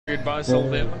Goodbye,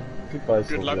 Sylvia. Goodbye,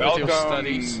 Good luck Sylvia. with your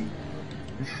studies.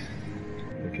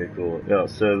 Okay, cool. Yeah,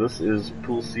 so this is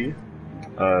Pool C,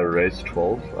 race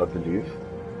 12, I believe.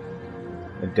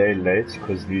 A day late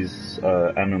because these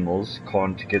animals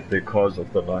can't get their cars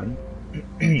off the line.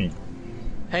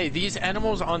 Hey, these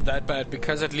animals aren't that bad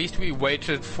because at least we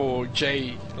waited for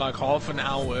Jay like half an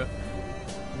hour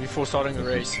before starting the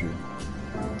race.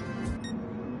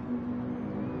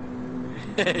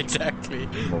 Exactly.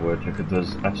 Oh my word, look at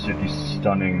those absolutely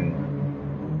stunning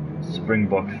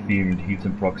Springbok themed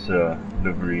Heaton Proxa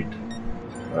liveried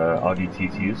Audi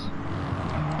TTs.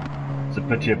 It's a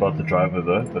pity about the driver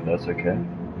though, but that's okay.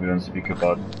 We don't speak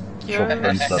about shop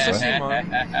and stuff, right?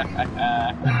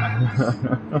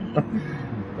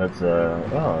 That's who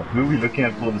are we looking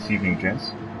at for this evening,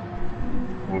 gents?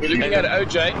 We're looking at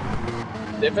OJ.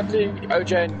 Definitely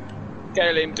OJ and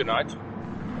KLM tonight.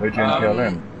 OJ and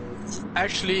KLM.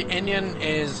 Actually, Enion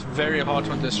is very hot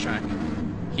on this track.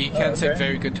 He can set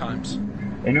very good times.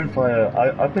 Enion Fire,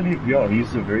 I believe, yeah,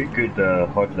 he's a very good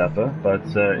hot lapper, but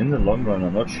in the long run,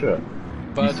 I'm not sure.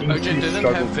 But OJ didn't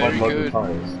have very good,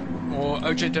 or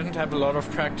OJ didn't have a lot of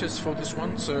practice for this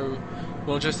one, so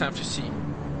we'll just have to see.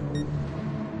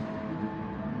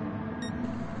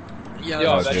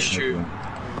 Yeah, that's true.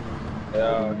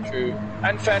 Yeah, true.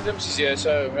 And Phantoms is here,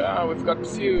 so we've got a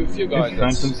few guys. If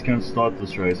Phantoms can start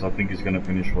this race, I think he's going to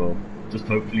finish well. Just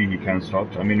hopefully he can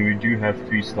start. I mean, we do have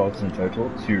 3 starts in total,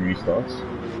 2 restarts.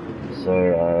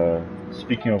 So,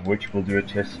 speaking of which, we'll do a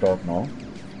test start now.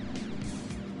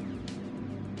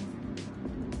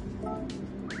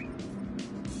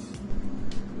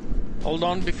 Hold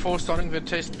on before starting the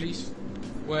test, please.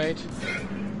 Wait.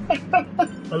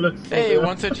 Hey,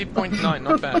 130.9,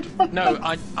 not bad. No,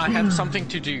 I have something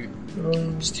to do.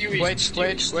 Stewie,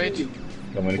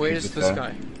 Wait. Where's this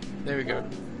guy? There we go.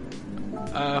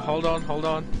 Hold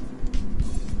on.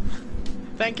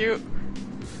 Thank you.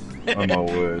 Oh my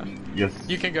word. Yes.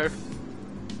 You can go.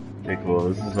 Okay, cool.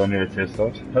 This is only a test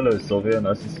start. Hello, Sylvia.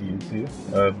 Nice to see you too.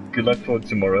 Good luck for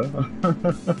tomorrow.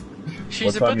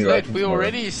 She's a bit late. We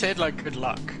already said like good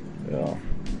luck. Yeah.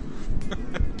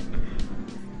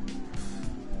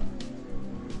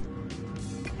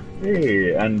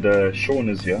 Hey, and Sean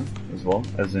is here as well,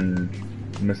 as in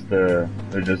Mr.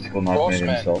 Logistical Nightmares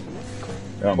himself.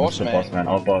 Yeah, Mr. Bossman,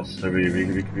 our boss. So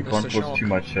we can't cause too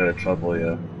much trouble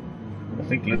here. I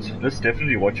think let's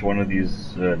definitely watch one of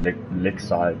these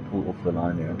Lexi pull off the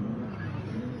line here.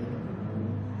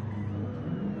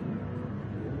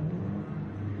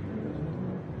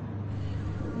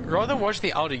 Rather watch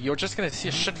the Audi. You're just gonna see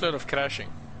a shitload of crashing.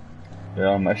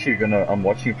 Yeah, I'm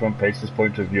watching from Pace's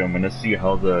point of view. I'm gonna see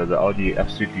how the Audi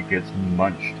absolutely gets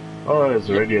munched. Oh, there's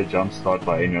already a jump start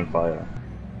by Enion Fire.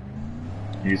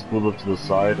 He's pulled off to the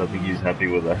side. I think he's happy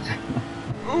with that.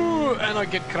 Ooh, and I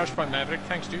get crushed by Maverick.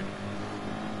 Thanks, dude.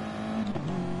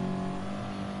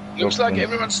 Looks like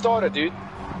everyone started, dude.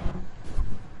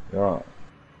 Yeah.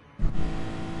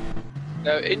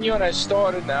 No, Enion has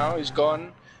started now. He's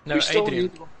gone. No, Adrian.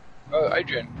 Oh,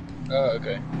 Adrian. Oh,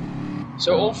 okay.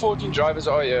 So all 14 drivers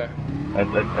are here.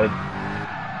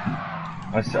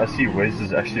 I see Wes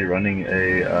is actually running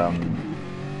a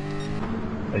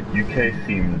UK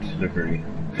themed livery.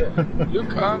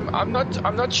 Look, I'm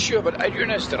not sure, but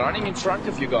Adrian is running in front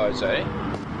of you guys, eh?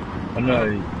 Oh no,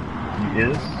 he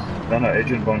is. No,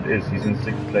 Adrian Bond is. He's in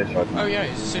 6th place right now. Oh yeah,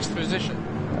 he's 6th position.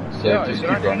 So yeah, just he's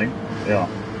keep running. Yeah.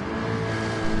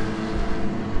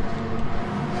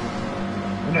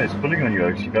 Oh no, he's pulling on you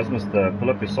actually. You guys must pull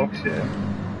up your socks here.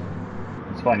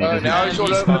 It's fine. Oh, now he's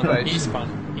all over the place. He's fun.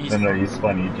 No, he's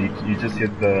fun. You just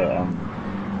hit the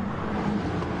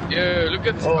Yeah, look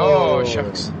at. Oh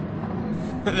shucks.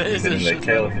 There's a shit.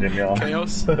 Hit him, yeah.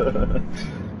 Chaos.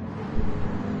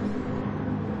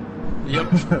 Yep.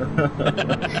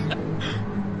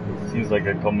 Seems like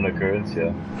a common occurrence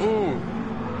here. Ooh.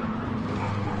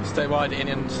 Stay wide,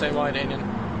 Enion. Stay wide, Enion.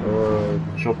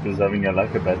 Chop is having a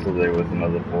lacquer battle there with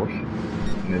another Porsche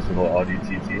in his little Audi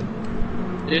TT.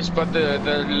 Yes, but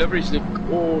the liveries look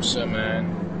awesome,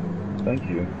 man. Thank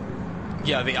you.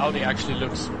 Yeah, the Audi actually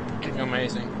looks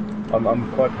amazing.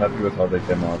 I'm quite happy with how they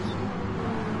came out.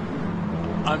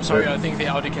 I'm sorry, I think the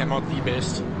Audi came out the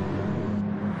best.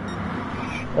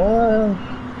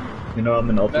 You know, I'm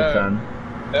an Alpha fan.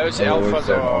 Those Alphas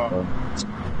are... Alpha.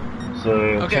 So,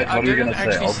 okay, what are you didn't gonna say?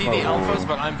 actually see the Alpha Alphas,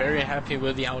 but I'm very happy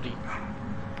with the Audi.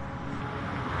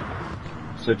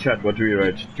 So, chat, what do we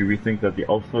rate? Do we think that the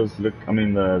Alphas look, the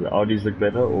Audis look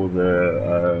better, or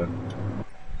the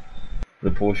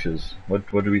Porsches? What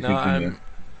do we think in here?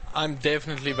 I'm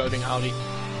definitely voting Audi.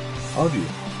 Audi?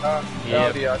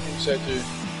 Audi, I think so too.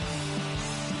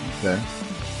 Okay.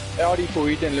 Audi for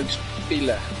Heaton looks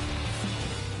pila.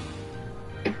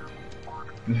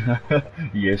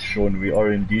 Yes, Sean, we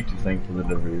are indeed to thank for the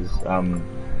deliveries.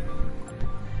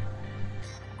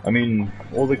 I mean,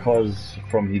 all the cars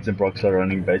from Heaton Proxa are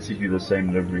running basically the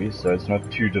same livery, so it's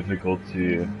not too difficult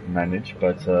to manage,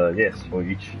 but yes, for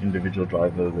each individual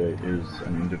driver there is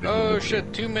an individual Oh livery.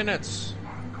 shit, 2 minutes.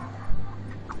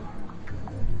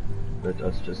 Let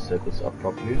us just set this up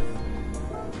properly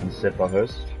and set our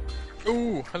host.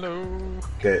 Ooh, hello.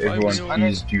 Okay, everyone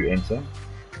please do enter.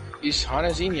 Is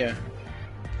Hannes in here?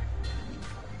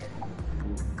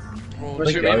 Well, But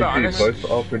I think remember, I agree, Hannes- both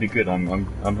are pretty good. I'm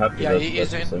happy yeah, that he is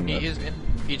that's in. He that. is in.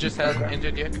 He just hasn't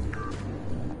entered yet.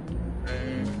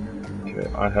 Okay,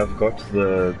 I have got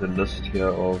the list here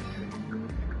of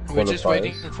We're just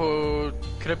waiting qualifiers. for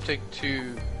Cryptic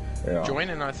to Yeah. join,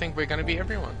 and I think we're going to be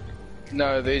everyone.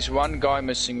 No, there's one guy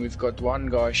missing. We've got one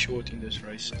guy short in this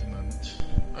race at the moment.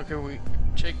 Okay, we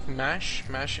check Mash.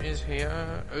 Mash is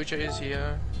here. OJ is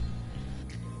here.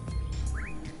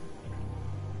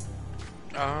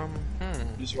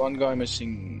 There's one guy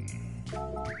missing.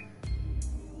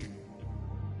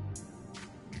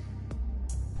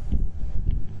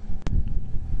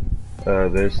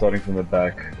 They're starting from the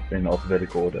back in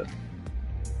alphabetical order.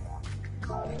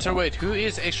 So wait, who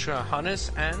is extra?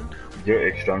 Hannes and? You're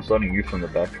extra, I'm starting you from the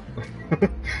back.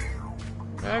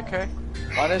 Okay.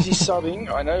 Hannes is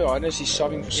subbing. I know Hannes is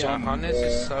subbing for Yeah, some. Hannes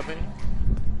is subbing.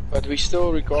 But we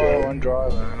still require Okay. one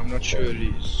driver, and I'm not sure it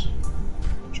is.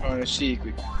 I'm trying to see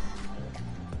quick.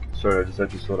 Sorry, I just had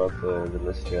to sort out the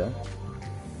list here.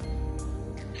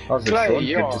 How's it, Clay, Sean?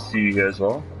 yeah. Good to see you here as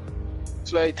well.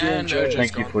 Slay And Joe. OJ.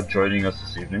 Thank you for joining us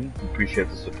this evening. Appreciate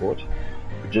the support.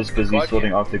 We're just busy Got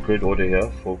sorting you. out the grid order here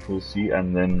for Pool C,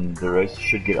 and then the race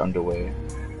should get underway.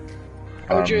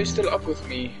 OJ is still up with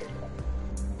me.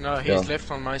 No, he's Yeah.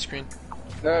 left on my screen.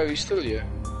 No, he's still here.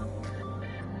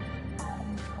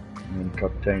 And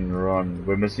Captain Ron.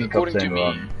 We're missing According Captain to me.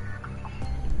 Ron.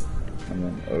 And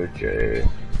then OJ.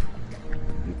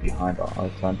 Behind our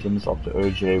Phantoms. After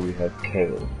OJ, we have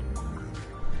Kale.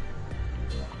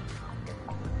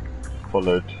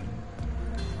 Followed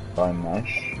by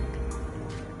Mash.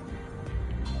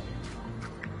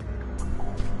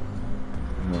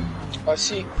 And then I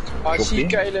see Choppy?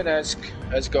 Kalen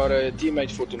has got a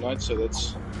teammate for tonight, so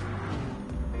that's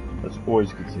It's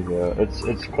always good to hear.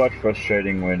 It's quite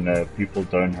frustrating when people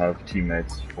don't have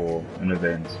teammates for an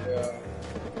event.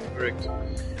 correct.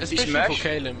 Especially for Mash?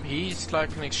 Caleb. He's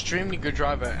like an extremely good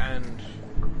driver, and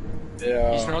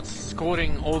Yeah. he's not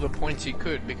scoring all the points he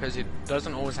could because he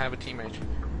doesn't always have a teammate.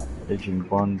 Agent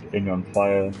Bond, in on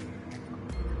fire.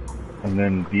 And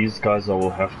then these guys I will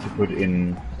have to put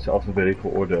in to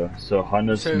alphabetical order. So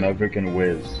Hannes, So- Maverick, and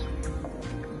Wes.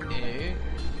 Yeah.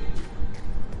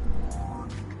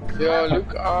 Yeah,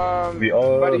 look, We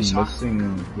are but he's-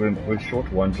 missing. We're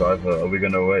short one driver. Are we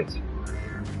gonna wait?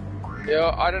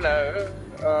 Yeah, I don't know.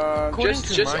 According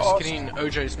Just to my ask. screen,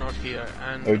 OJ's not here,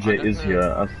 and I OJ don't is know.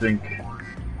 here. I think.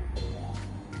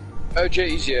 OJ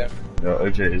is here. Yeah,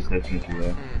 OJ is definitely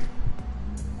here.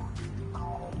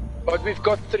 But we've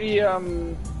got three,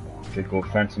 Okay, cool.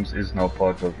 Phantoms is now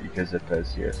part of EKZ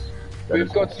Pace, yes. That we've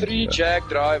is got awesome to three hear. Jag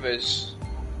drivers,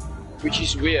 which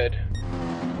is weird.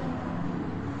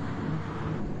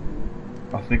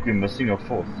 I think we're missing a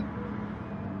fourth.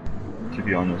 To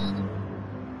be honest.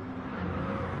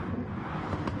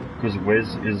 Because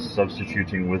Wes is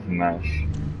substituting with Mash.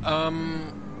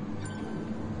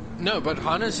 No, but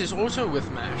Hannes is also with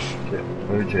Mash. Okay,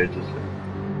 OJ just.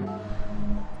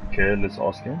 Okay, let's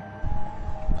ask him.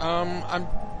 I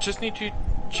just need to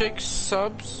check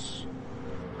subs.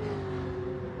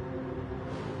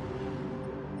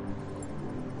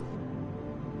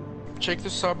 Check the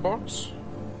sub box.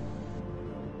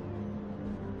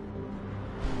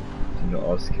 I'm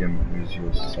gonna ask him who's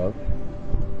your sub.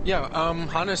 Yeah,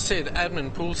 Hannes said,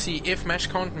 admin, pool C, if Mash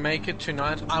can't make it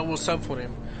tonight, I will sub for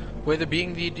him. Weather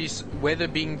being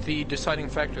the deciding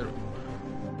factor.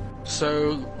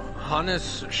 So,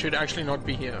 Hannes should actually not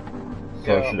be here.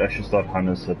 So Yeah. I should actually start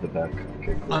Hannes at the back.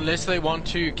 Okay, cool. Unless they want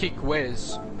to kick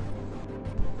Wes.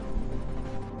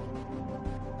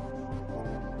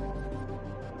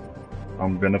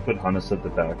 I'm gonna put Hannes at the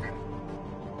back.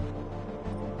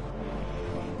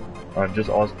 I've just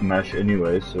asked Mash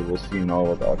anyway, so we'll see now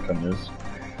what the outcome is.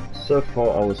 So far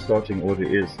our starting order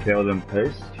is KLM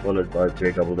Pace, followed by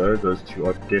JOO. Those two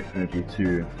are definitely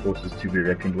two forces to be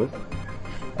reckoned with.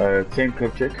 Team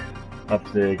Kopchik, up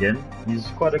there again. He's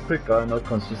quite a quick guy, not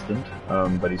consistent,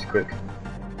 but he's quick.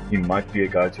 He might be a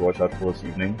guy to watch out for this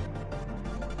evening.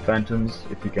 Phantoms,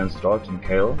 if he can start, and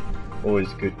Kale.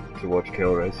 Always good to watch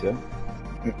Kale race here.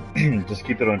 Just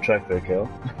keep it on track there, Kale.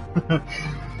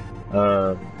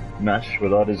 Mash,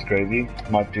 without his gravy,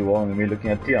 might do well, and we're looking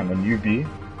at Tian, a newbie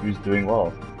who's doing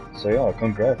well. So yeah,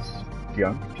 congrats,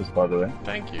 Tian, just by the way.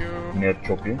 Thank you. Near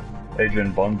Choppy.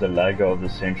 Adrian Bond, the lagger of the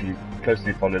century,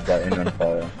 closely followed by In on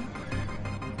Fire.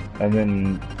 And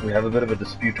then we have a bit of a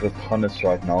dispute with Hannes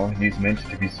right now. He's meant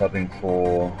to be subbing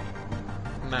for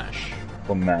Mash.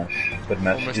 For Mash, but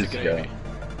Mash Almost is here.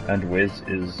 And Wes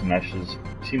is Mash's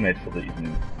teammate for the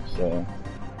evening, so...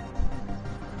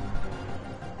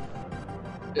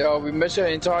 Yeah, we miss our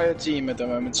entire team at the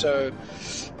moment, so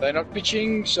they're not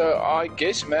pitching, so I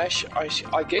guess Mash,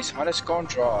 I guess Hannes can't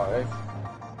drive.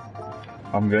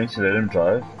 I'm going to let him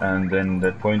drive, and then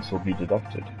the points will be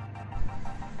deducted.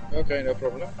 Okay, no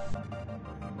problem.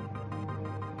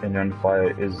 And on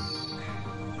Fire is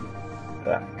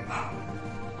back.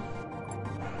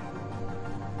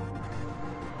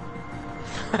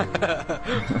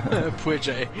 Poor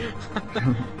Jay.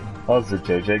 How's it,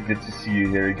 JJ? Good to see you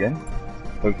here again.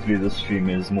 Hopefully this stream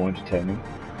is more entertaining.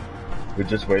 We're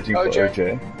just waiting for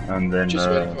OJ, and then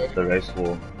the race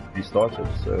will be started.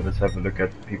 So let's have a look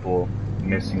at people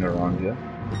messing around here.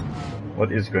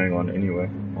 What is going on anyway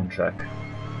on track?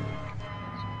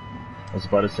 I was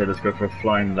about to say let's go for a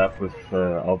flying lap with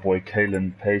our boy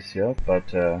Kalen Pace here, but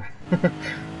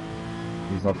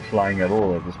he's not flying at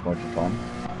all at this point in time.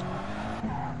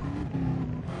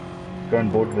 Go on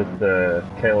board with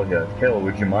Kale here. Kale,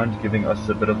 would you mind giving us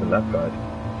a bit of a lap guide?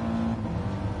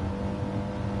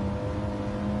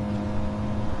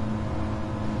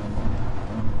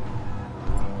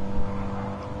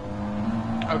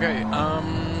 Okay,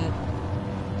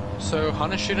 so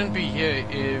Hannes shouldn't be here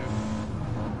if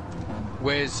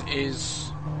Wes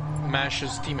is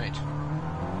Mash's teammate.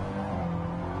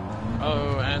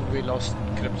 Oh, and we lost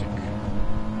Cryptic.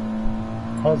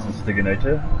 How's this,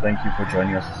 Stiginator? Thank you for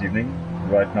joining us this evening.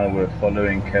 Right now we're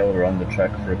following Kale around the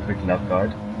track for a quick lap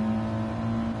guide.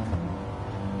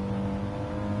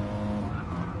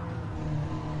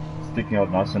 Sticking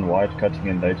out nice and wide, cutting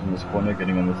in late in this corner,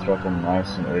 getting on the throttle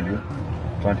nice and early.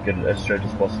 Trying to get it as straight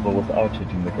as possible without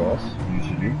hitting the grass,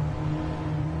 usually.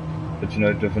 But you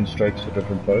know, different strokes for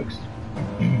different folks.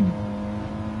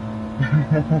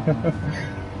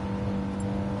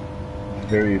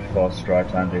 Very fast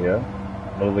right-hander here.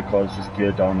 A lot of the cars just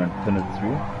gear down and pin it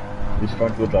through. These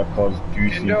front-wheel drive cars do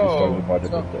seem to struggle quite a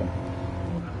bit there.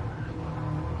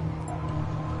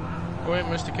 Go ahead,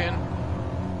 Mr. Ken.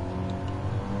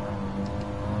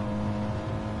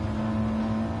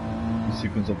 The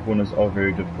sequence of corners are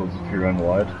very difficult if you run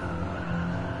wide.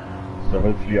 So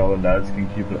hopefully our lads can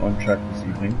keep it on track this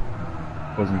evening,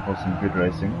 causing for some good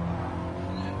racing.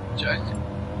 Jack.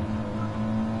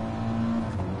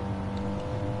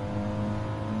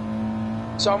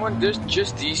 Someone just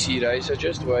DC race, so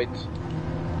just wait.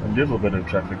 A little bit of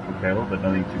traffic for Kale, but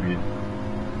nothing to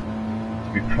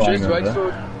be crying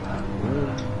over.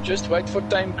 Just wait for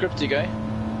time Cryptic, eh?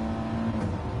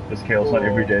 This Kale's not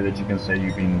every day that you can say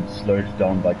you've been slowed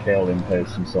down by Kale in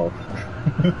pace himself.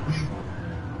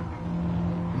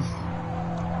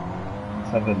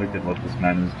 Let's have a look at what this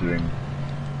man is doing.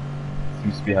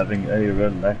 Seems to be having a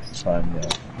relaxed time here.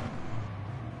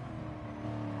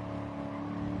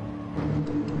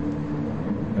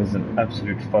 There's an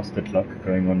absolute fuss-at luck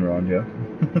going on around here.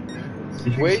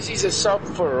 Where's his a sub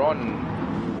for Ron?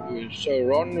 So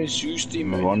Ron is whose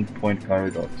teammate? Ron Point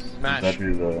Paradox. Mash.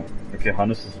 Exactly the... Okay,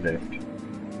 Hannes is left.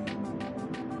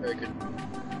 Okay.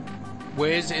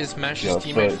 Wes is Mash's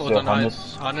teammate for the night.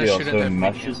 Hannes shouldn't have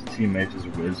Mash's teammate is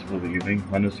Wes for the evening.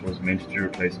 Hannes was meant to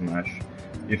replace Mash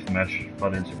if Mash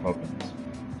fell into problems.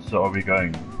 So are we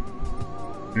going?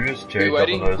 Who is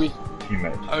J-Double's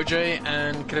teammate? OJ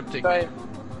and Cryptic.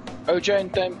 OJ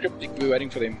and Time Cryptic, we're waiting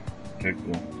for them. Okay,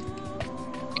 cool.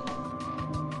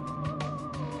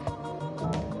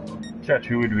 Chat,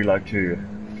 who would we like to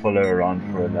follow around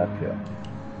for a lap here?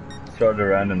 Throw out a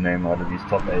random name out of these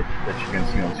top 8 that you can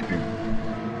see on screen.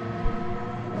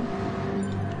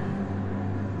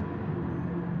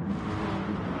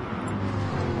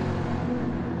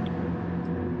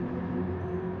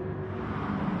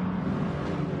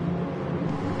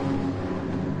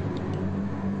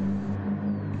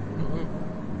 Oh,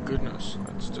 goodness,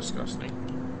 that's disgusting.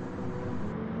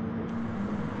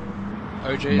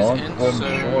 OJ is in, so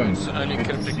it's only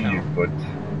Cryptic now. But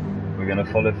we're gonna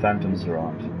follow Phantoms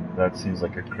around. That seems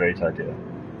like a great idea.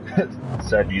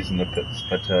 Sad he's in the pits,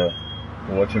 but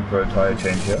we're watching for a tyre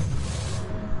change here.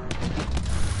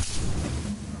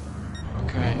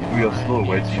 Okay. We are still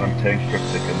waiting on Tank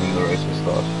Cryptic and then the race will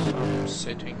start.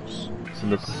 Settings. So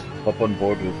let's hop on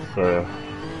board with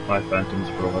 5 Phantoms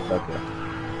for a hot lap here.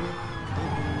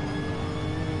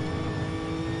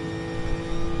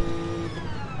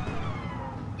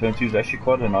 Turn 2 is actually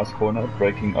quite a nice corner,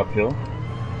 braking uphill.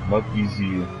 Not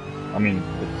easy. I mean,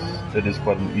 it is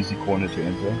quite an easy corner to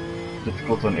enter.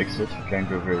 Difficult on exit, you can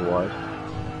go very wide.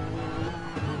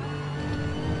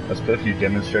 As perfectly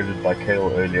demonstrated by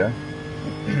Kale earlier.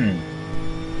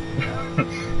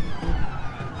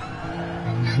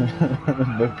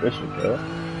 No pressure, Kale.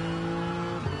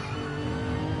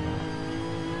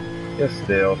 Yes,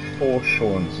 there are 4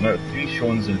 Seans. No, 3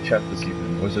 Seans in chat this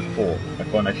evening. Or was it 4? I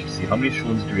can't actually see. How many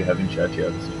Seans do we have in chat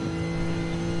here this evening?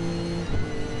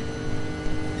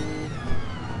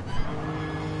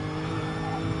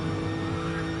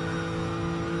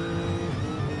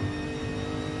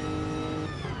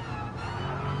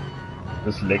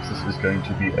 This Lexus is going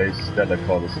to be a stellar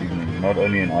car this evening, not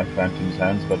only in iPhantom's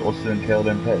hands, but also in Kale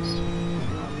and Pace.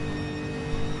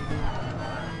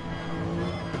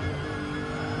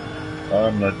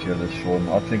 I'm not jealous, Sean.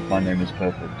 I think my name is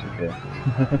perfect, okay?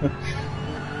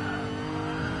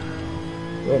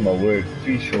 Oh my word,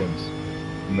 3 Seans.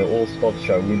 And they all stop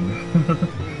Shawoon.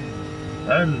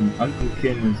 And Uncle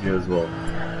Ken is here as well.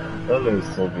 Hello,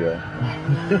 Sylvia.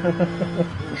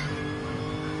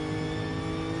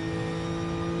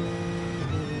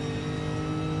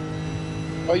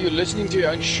 Are you listening to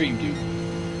your own stream, dude?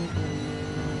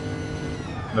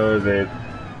 No, the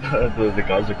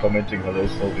guys are commenting, hello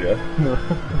Sylvia.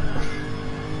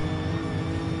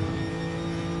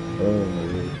 Oh my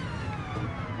word.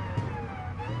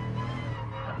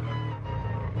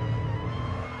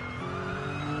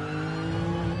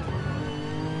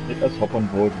 Let us hop on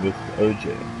board with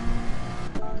OJ.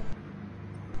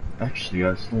 Actually,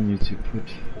 I still need to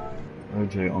put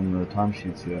OJ on the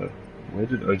timesheets here. Where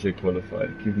did OJ qualify?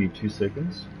 Give me 2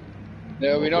 seconds.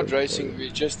 No, we're not racing, we're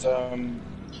just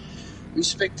we're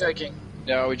spectating.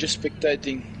 No, we're just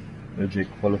spectating. OJ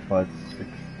qualified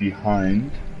 6th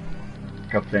behind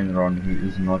Captain Ron, who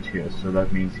is not here, so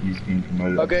that means he's been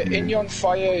promoted. Okay, Enyon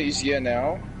Fire is here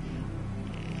now.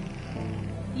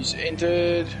 He's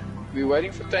entered. We're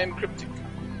waiting for Time Cryptic.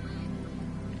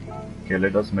 Okay,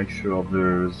 let us make sure of the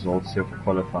results here for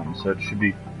qualifying. So it should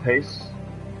be Pace,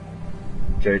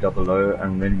 JOO,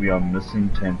 and then we are missing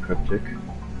 10 Cryptic,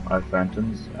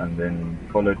 iPhantoms, and then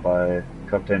followed by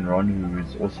Captain Ron, who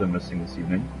is also missing this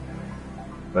evening.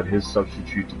 But his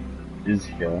substitute is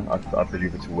here, I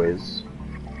believe it's Wes.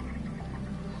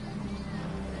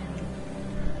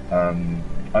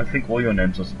 I think all your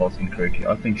names are spelled incorrectly.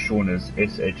 I think Sean is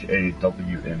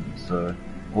SHAWN, so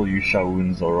all you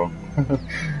Shawoons are wrong.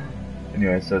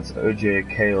 Anyway, so it's OJ,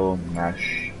 Kale,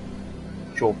 Mash,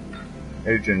 Chop,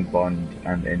 Agent Bond,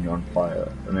 and Enyon Fire,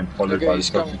 and then followed by the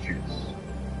substitutes.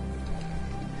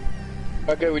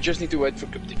 Okay, we just need to wait for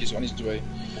Cryptic. He's on his way.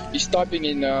 He's typing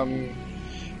in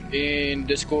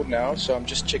Discord now, so I'm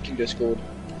just checking Discord.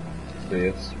 So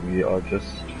yes, we are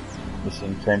just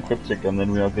missing 10 Cryptic, and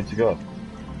then we are good to go.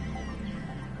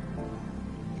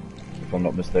 If I'm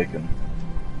not mistaken.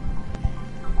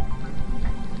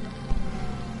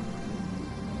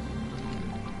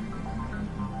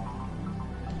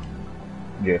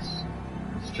 Yes,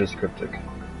 it's just Cryptic.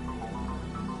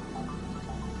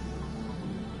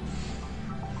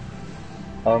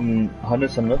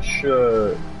 Hannes, I'm not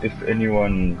sure if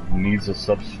anyone needs a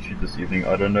substitute this evening.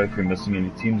 I don't know if we're missing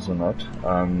any teams or not.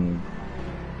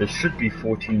 There should be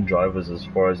 14 drivers as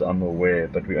far as I'm aware,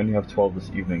 but we only have 12 this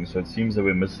evening, so it seems that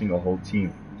we're missing a whole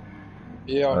team.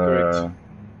 Yeah, correct.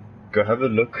 Go have a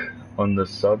look on the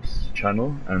subs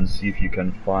channel and see if you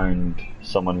can find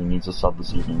someone who needs a sub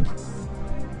this evening.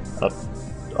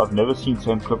 I've never seen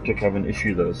Time Cryptic have an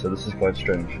issue though, so this is quite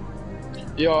strange.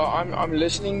 Yeah, I'm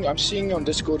listening. I'm seeing on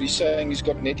Discord he's saying he's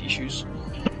got net issues.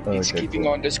 He's keeping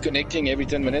on disconnecting every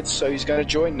 10 minutes, so he's gonna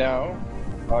join now.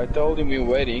 I told him we're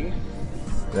waiting.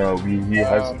 Yeah, he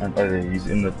has, and he's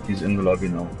in the lobby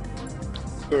now.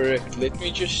 Correct. Let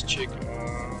me just check.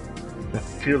 I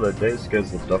feel that day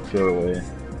scares the doctor away.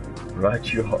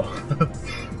 Right, you are.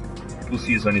 We'll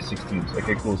see is only 16.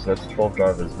 Okay, cool. So that's 12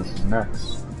 drivers. This is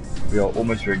Max. We are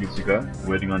almost ready to go.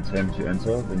 Waiting on Tim to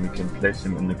enter, then we can place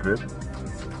him in the grid.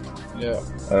 Yeah.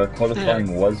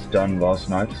 Qualifying was done last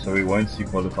night, so we won't see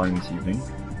qualifying this evening.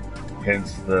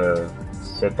 Hence the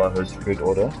set by host grid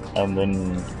order, and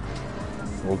then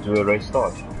we'll do a race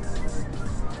start.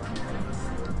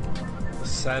 The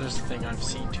saddest thing I've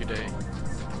seen today.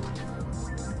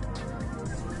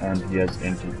 And he has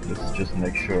entered. Let's just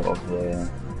make sure of the...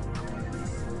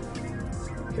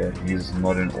 Okay, he's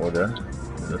not in order.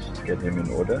 Let's just get him in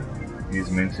order.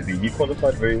 He's meant to be... He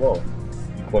qualified very well.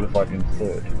 He qualified in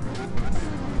 3rd.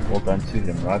 Well done to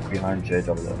him, right behind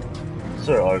JOO.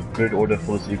 So our grid order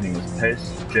for this evening is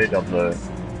Pace, JOO,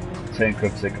 10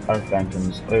 Cryptic,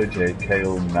 iPhantoms, OJ,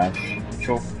 Kale, Mash,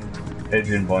 Chalk,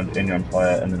 Adrian Bond, Any on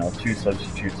Fire, and then our two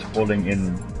substitutes falling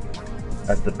in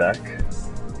at the back,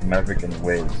 Maverick and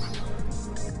Wes.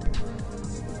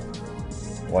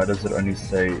 Why does it only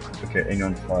say, okay, Any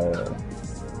on Fire,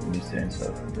 let me see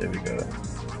inside, there we go.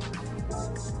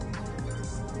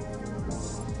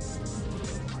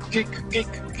 Kick.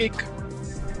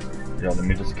 Yeah, let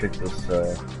me just kick this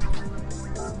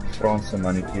France and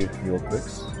Maniki real quick.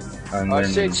 And I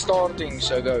then, said starting,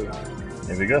 so go.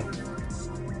 There we go.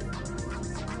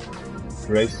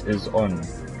 Race is on.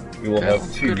 We will have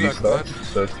 2 restarts,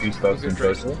 so 3 starts in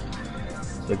total.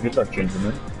 So good luck,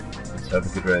 gentlemen. Let's have a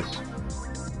good race.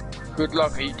 Good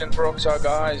luck, Heaton Proxa,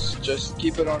 guys. Just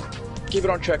keep it on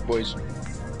track, boys.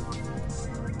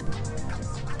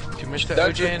 To Mr.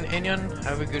 OJ and Enyon,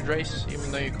 have a good race,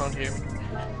 even though you can't hear me.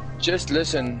 Just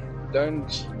listen.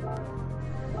 Don't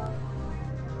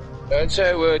say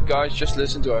a word, guys. Just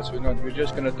listen to us. We're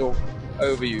just gonna talk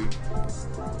over you.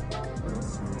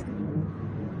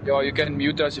 Yeah, you can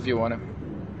mute us if you wanna.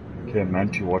 Okay, man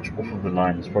to watch off of the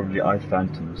line. It's probably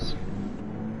Phantoms.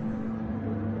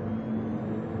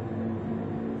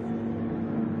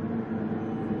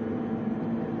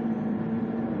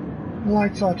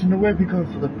 Lights out and away we go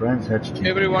for the Brands Hatch team.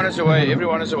 Everyone is away.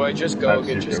 Just go.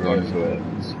 Absolutely, Just go. everyone is away.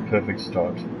 It's a perfect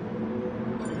start.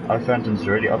 Phantom's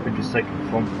already up into second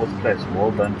from 4th place.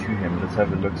 Well done to him. Let's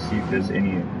have a look, see if there's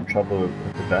any trouble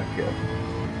at the back here.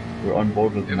 We're on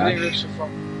board with Nash.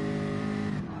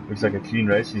 Looks like a clean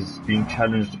race. He's being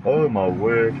challenged. Oh my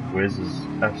word. Wes has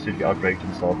absolutely outbraked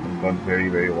himself and gone very,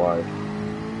 very wide.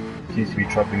 Seems to be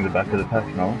chopping the back of the pack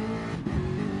now.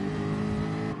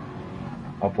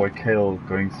 Our boy Kale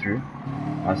going through.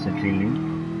 Nice and cleanly.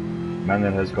 Man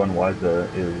that has gone wide there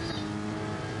is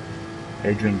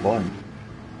Adrian Bond.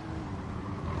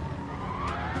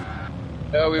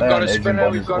 Yeah, we've got a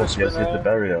spinner. Yes, hit the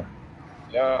barrier.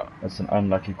 Yeah. That's an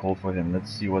unlucky call for him.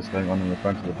 Let's see what's going on in the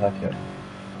front of the pack here.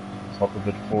 Let's hop a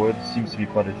bit forward. Seems to be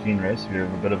quite a clean race. We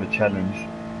have a bit of a challenge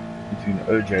between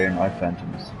OJ and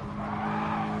Phantoms.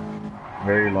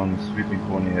 Very long sweeping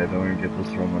corner here. Don't want to get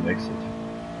this wrong on exit.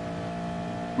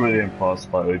 Brilliant pass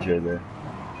by OJ there.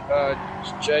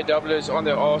 JW is on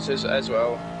their arses as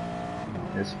well.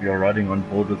 Yes, we are riding on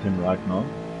board with him right now.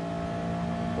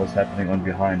 What's happening on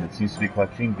behind? It seems to be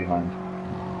quite clean behind.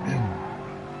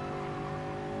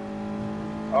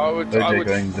 OJ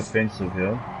going defensive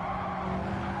here.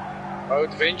 I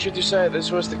would venture to say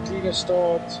this was the cleanest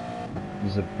start. It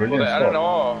was a brilliant start.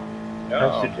 LNR. Yeah.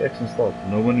 Absolutely excellent start.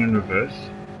 No one in reverse.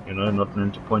 You know, not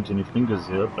meant to point any fingers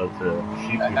here, but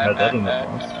sheep, we've had that in the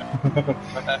past.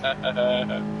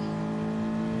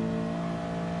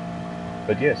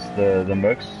 But yes, the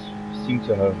Mercs seem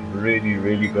to have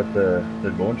really got the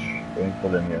launch going for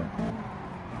them here.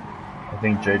 I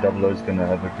think JWO is going to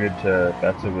have a good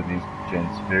battle with these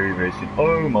gents very soon.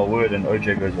 Oh my word, and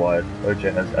OJ goes wide.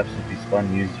 OJ has absolutely spun.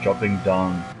 He's dropping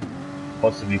down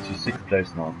possibly to 6th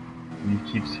place now. He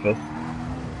keeps 5th.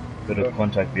 Bit of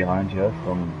contact behind here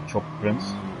from Chop Prince.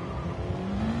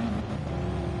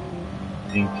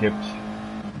 Being kept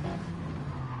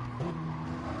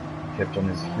on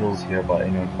his heels here by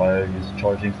Any on Fire. He's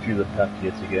charging through the pack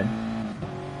yet again.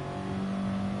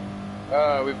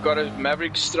 We've got a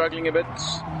Maverick struggling a bit,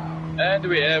 and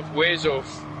we have Ways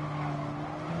off.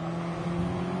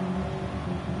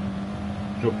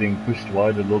 Chop being pushed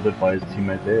wide a little bit by his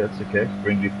teammate there. That's okay.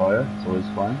 Friendly fire. It's always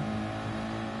fine.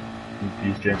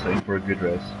 These gents are in for a good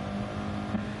race.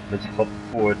 Let's hop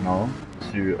forward now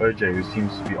to OJ, who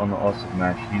seems to be on the arse of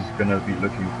Mash. He's gonna be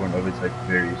looking for an overtake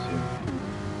very soon.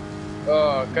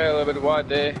 Okay, a little bit wide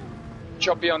there.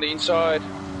 Choppy on the inside.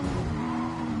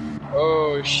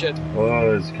 Oh shit.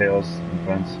 Oh, there's chaos in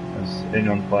front as Any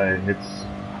on Fire hits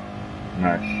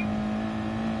Mash.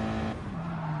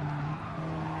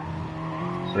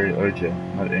 Sorry, OJ,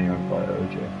 not Any on Fire,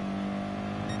 OJ.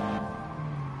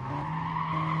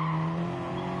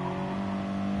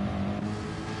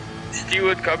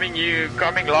 Stewart coming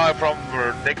live from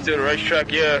next to the racetrack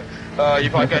here.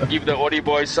 If I can give the Audi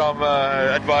boys some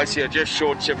advice here, just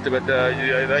short shift a bit.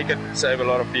 They can save a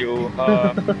lot of fuel.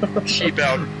 Sheep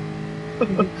out.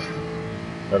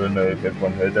 I don't know if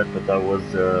everyone heard that, but that was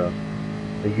the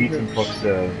Heaton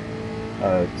Proxa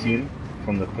team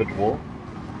from the pit wall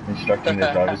instructing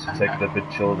their drivers to take it a bit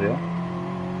chill there.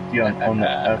 Dion on the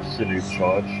absolute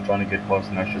charge, trying to get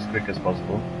past Nash as quick as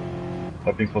possible.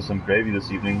 Hoping for some gravy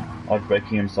this evening,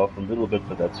 outbraking himself a little bit,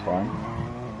 but that's fine.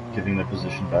 Giving the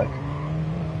position back.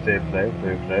 Fair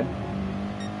play.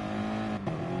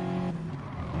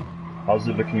 How's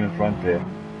it looking in front there?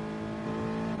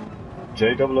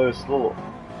 JWO is still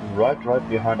right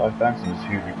behind Phantoms,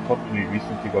 who probably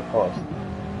recently got past.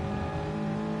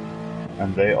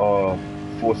 and they are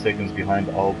 4 seconds behind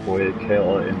our boy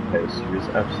KL in pace, who is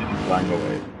absolutely flying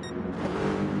away.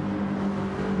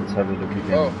 Let's have a look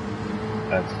again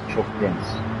at Chalk Prince.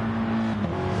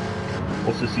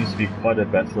 Also seems to be quite a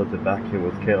battle at the back here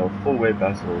with KL, 4-way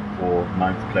battle for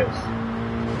 9th place.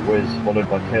 Whereas followed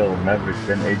by KL, Maverick,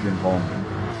 then Adrian Vaughn,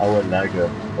 our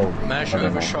lagger of... Mash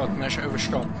overshot, Mash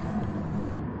overshot.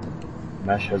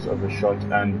 Mash has overshot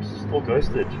and still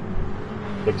ghosted.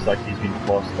 Looks like he's been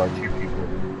passed by 2 people.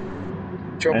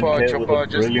 Chopper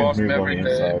just passed Maverick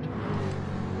there.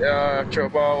 Yeah,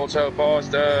 Chopper also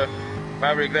passed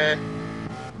Maverick there.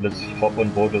 Let's hop on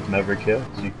board with Maverick here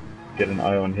to get an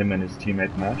eye on him and his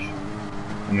teammate Mash.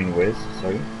 I mean Wes,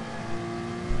 sorry.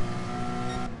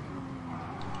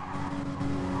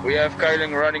 We have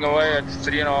Kyling running away at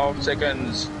 3.5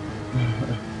 seconds.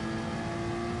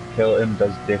 KLM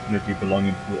does definitely belong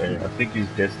in Pool A. I think he's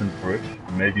destined for it.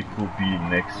 Maybe Pool B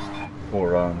next 4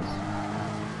 rounds.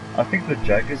 I think the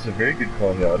Jag is a very good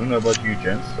car here. I don't know about you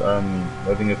gents.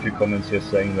 Having a few comments here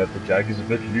saying that the Jag is a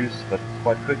bit loose but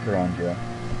quite quick around here.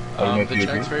 The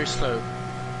Jag's very slow.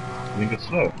 You think it's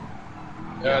slow?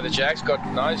 Yeah, the Jag's got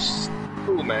nice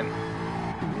cool, man.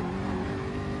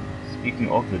 Speaking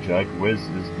of the Jag, Wes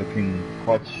is looking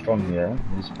quite strong here.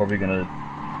 He's probably going to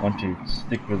want to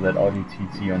stick with that Audi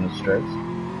TT on the straight.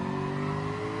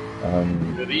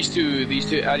 These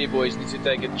two Audi boys need to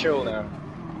take it chill now.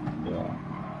 Yeah.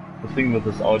 The thing with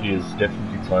this Audi is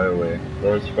definitely tire wear.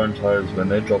 Those front tires, when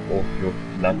they drop off, your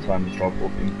lap times drop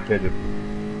off incredibly.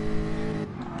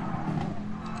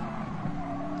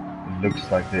 It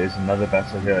looks like there is another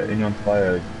battle here. Inyon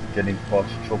Fire getting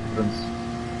past Chalk Prince.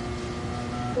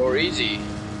 Or easy.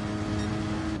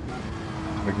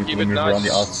 Keep it nice, around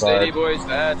the outside. Steady boys,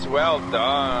 that's well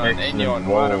done. Inyon,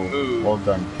 what a move. Well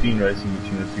done, clean racing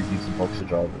between the 2 Heaton Proxa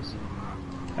drivers.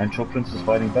 And Chalk Prince is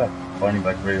fighting back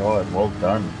very hard. Well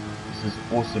done. This is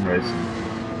awesome racing.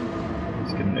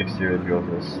 Let's get an exterior view of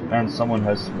this. And someone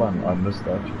has spun, I missed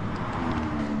that.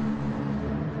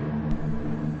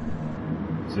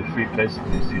 It's a free place for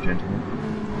these 2 gentlemen.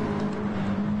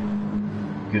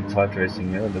 Good tight racing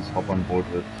here. Let's hop on board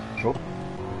with Chalk,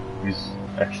 who's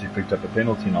actually picked up a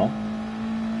penalty now.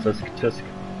 Tisk tisk.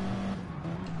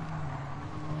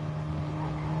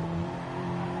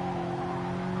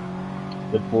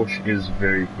 The Porsche is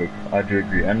very quick, I do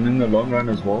agree, and in the long run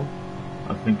as well,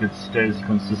 I think it stays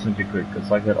consistently quick. It's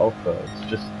like that Alpha,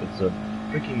 it's a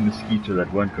freaking mosquito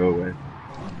that won't go away.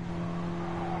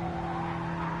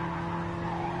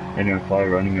 Anyway, Fire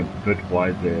running a bit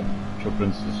wide there. Chalk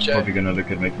Prince is probably going to look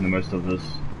at making the most of this.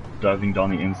 Diving down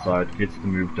the inside, gets the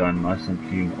move done nice and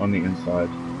clean on the inside.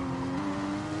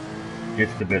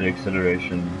 Gets the better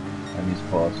acceleration, and he's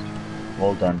passed.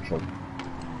 Well done, Chalk.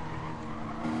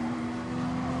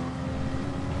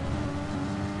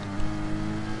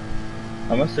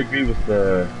 I must agree with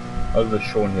the other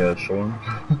Sean here, Sean.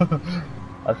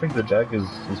 I think the Jag is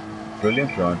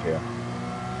brilliant around here.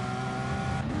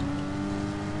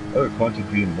 Oh, can't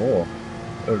agree more.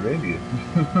 Oh, really?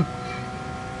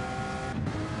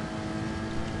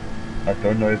 I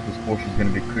don't know if this Porsche is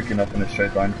going to be quick enough in a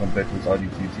straight line compared to his Audi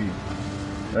TT.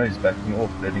 No, he's backing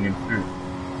off, letting him through.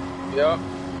 Yeah.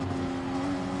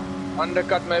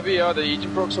 Undercut maybe, yeah, the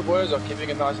Heaton Proxa boys are keeping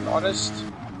it nice and honest,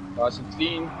 nice and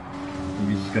clean.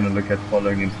 He's just going to look at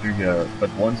following him through here,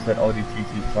 but once that Audi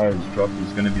TT tires drop,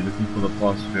 he's going to be looking for the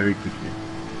pass very quickly.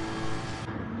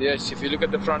 Yes, if you look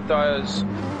at the front tires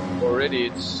already,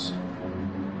 it's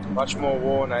much more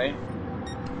worn, eh?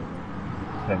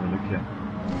 Let's have a look here.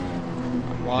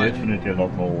 Wide. Definitely a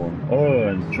lot more worn. Oh,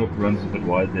 and Chalk runs a bit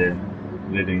wide there,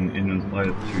 letting Inland Fire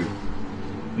through.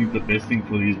 I think the best thing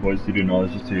for these boys to do now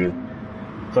is just to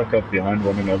tuck up behind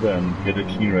one another and get a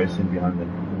clean race in behind them.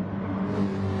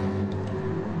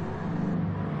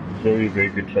 Very, very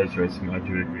good close racing, I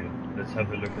do agree. Let's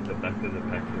have a look at the back of the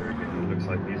pack here again. It looks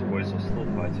like these boys are still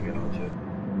fighting it out here.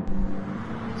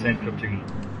 Same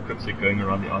Cryptic going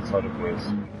around the outside of Wes.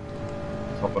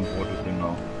 Let's hop on board with him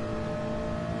now.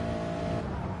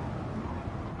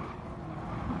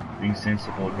 Being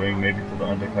sensible, going maybe for the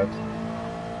undercut.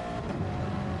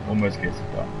 Almost gets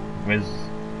it done. Wes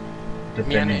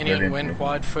defending brilliantly. Went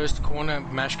wide first corner,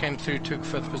 Mash came through, took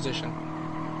 5th position.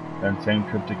 And Tame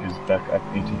Cryptic is back up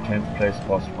into 10th place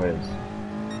past Wes.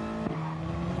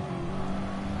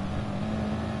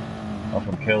 Now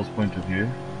from Kale's point of view,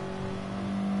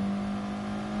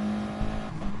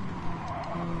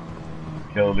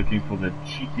 Kale looking for the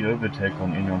cheeky overtake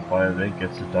on Inyon Fire there,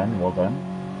 gets it done, well done.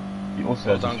 He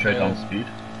also has a straight down speed.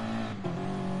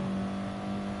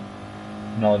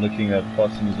 Now looking at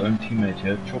passing his own teammate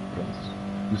here, Chalk Prince,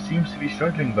 who seems to be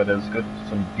struggling but has got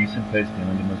some decent pace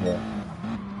behind him as well.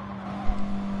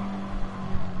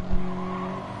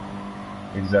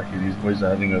 Exactly, these boys are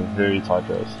having a very tight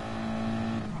race.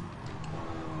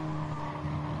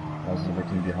 How's it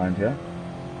looking behind here?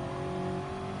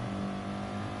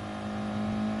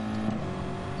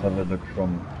 Let's have a look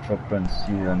from Chopra and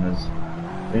see and his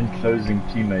enclosing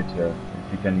teammate here,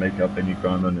 if he can make up any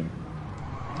ground on him.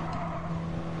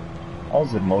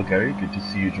 How's it, Mulgary? Good to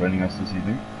see you joining us this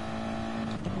evening.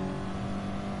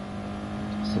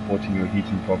 Supporting your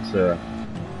Heaton Proxa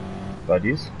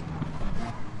buddies.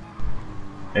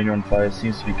 Anyone Fire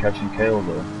seems to be catching Kale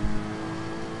though.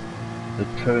 The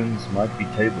cones might be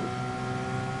tabled.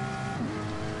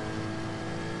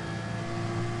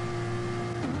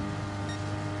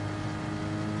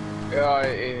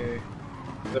 Yeah,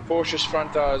 the Porsche's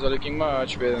front tires are looking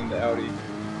much better than the Audi.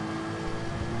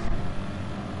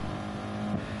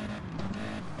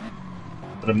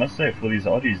 But I must say, for these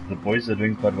Audis, the boys are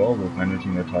doing quite well with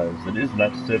managing their tires. It is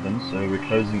lap 7, so we're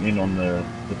closing in on the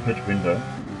pit window.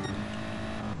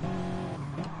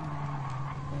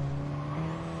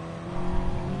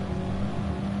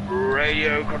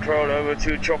 Radio control over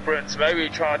to Choprin's. Maybe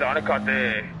try the undercut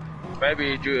there.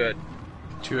 Maybe do it.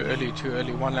 Too early,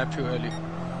 1 lap too early.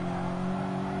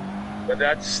 But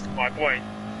that's my point.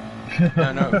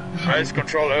 No. Race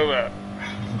control over.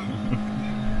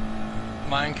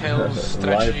 My and Kale's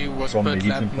strategy was put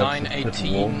lap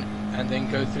 9:18 and then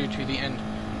go through to the end.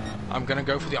 I'm gonna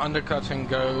go for the undercut and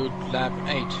go lap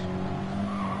 8.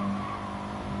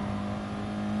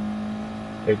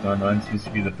 899 seems to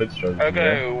be the pit strategy.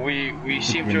 Okay, we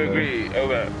seem to agree.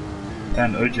 Over.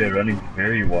 And OJ running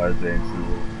very wide there into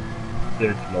the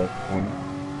third to last corner.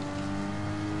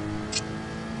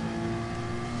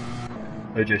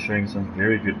 OJ showing some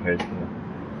very good pace there.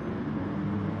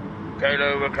 Kale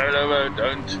over,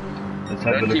 don't Let's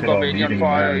have a look keep at on our being on leading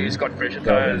fire, man. he's got pressure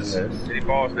tires.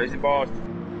 Lazy past.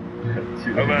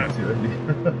 Too Over. early.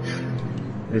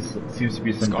 There seems to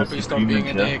be some Stop being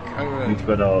disagreement a here. dick. Over. We've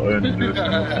got our own Lewis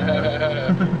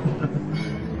Hamilton.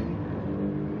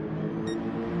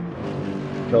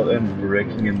 Felt them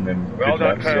wrecking in them. Well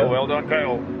done,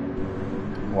 Kale.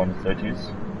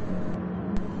 130s.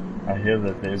 I hear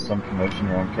that there's some commotion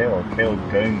around Kale. Kale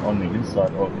going on the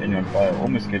inside of Enyon Fire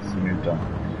almost gets the move done.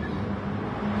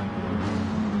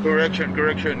 Correction.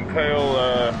 Kale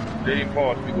let him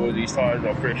pass because these tires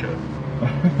are pressure.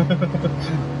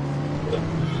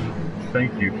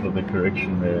 Thank you for the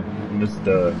correction there,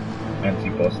 Mr.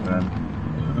 Anti-Boss Man.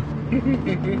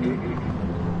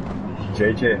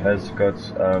 JJ has got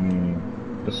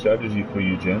the strategy for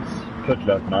you gents. Put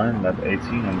lap 9, lap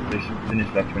 18 and finish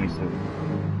lap 27.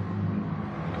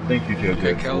 Thank you, JJ.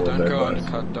 Okay, Kel, don't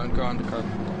go undercut.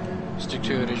 Stick to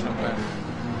your original plan.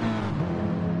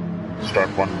 Start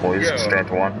 1, boys. Yeah. Start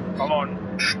 1. Come on.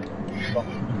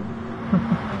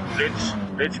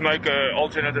 Let's make an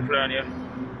alternative plan here.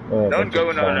 Don't go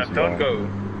another lap. Don't go.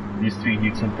 These three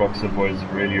Heaton Proxa boys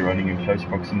really running in close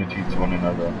proximity to one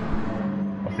another.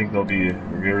 I think they'll be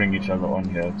rearing each other on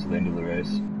here to the end of the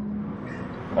race.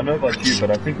 I don't know about you,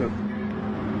 but I think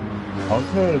how's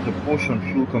the Porsche on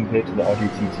fuel compared to the Audi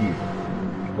TT?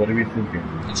 What are we thinking?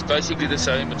 It's basically the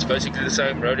same.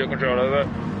 Radio control over.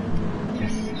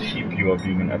 Yes, sheep, you are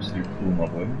being an absolute fool, my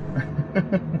boy.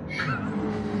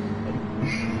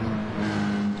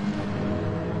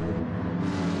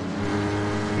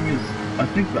 I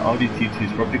think the Audi TT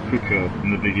is probably quicker in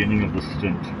the beginning of the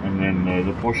stint, and then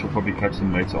the Porsche will probably catch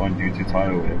them later on due to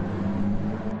tyre wear.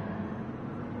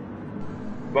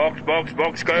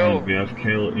 Box, Kale. We have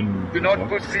Kale in. Do not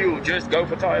put fuel, just go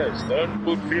for tyres. Don't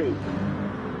put fuel.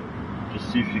 Just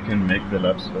see if you can make the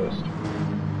laps first.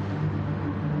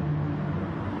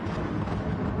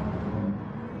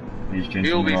 These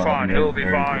He'll be fine.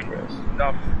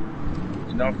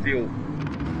 Enough fuel.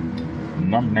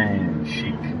 My man,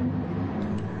 Sheik.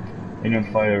 Enyon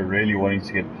Fire really wanting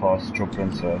to get past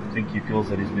Chopin, so I think he feels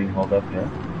that he's being held up here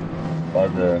by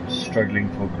the struggling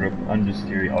for grip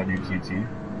understeery Audi TT.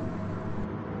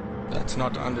 That's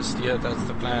not understeer, that's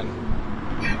the plan.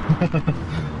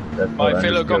 My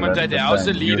fellow commentator, how's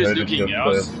the leaders looking?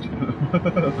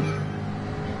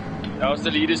 How's the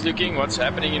leaders looking? What's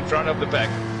happening in front of the pack?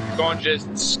 You can't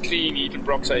just scream Heaton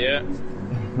Proxa, yeah?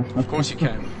 Of course you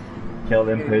can.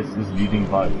 KLM Pace is leading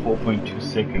by 4.2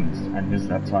 seconds, and his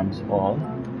lap times are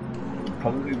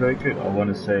probably very good. I want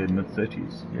to say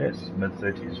mid-30s. Yes,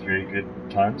 mid-30s, very good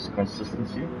times,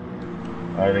 consistency.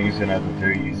 I think he's going to have a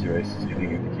very easy race this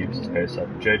evening if he keeps his pace up.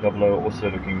 JOO also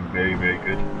looking very, very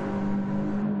good.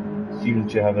 Seemed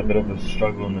to have a bit of a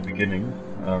struggle in the beginning,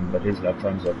 but his lap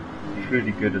times are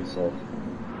pretty good itself.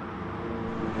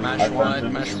 Mash wide.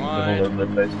 All over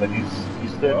the place, but he's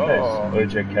third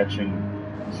place. OJ catching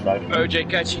slightly. OJ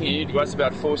catching you, it was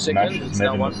about 4 Mash seconds, has it's made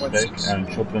now a mistake, 1.6. and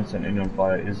Choplin's and Indian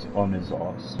Fire is on his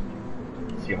ass.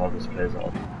 Let's see how this plays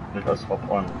out. Let us hop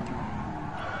on.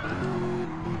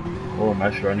 Oh,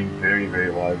 Mash running very,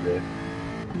 very wide there.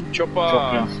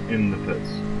 Choplin's in the pits.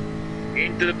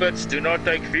 Into the pits, do not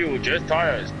take fuel, just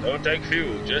tires. Don't take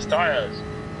fuel, just tires.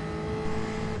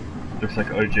 Looks like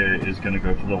OJ is going to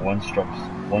go for the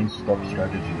one-stop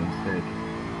strategy instead.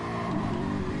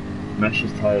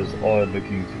 Mash's tires are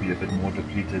looking to be a bit more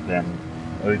depleted than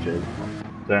OJ's,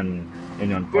 than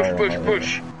Indian Fire.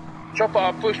 Push.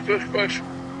 Chopper, push.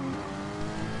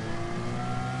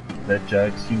 That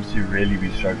Jag seems to really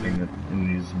be struggling in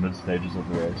these mid-stages of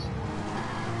the race.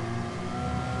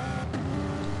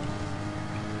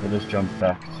 Let us jump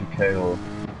back to Kale,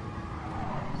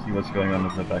 see what's going on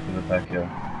at the back of the pack here.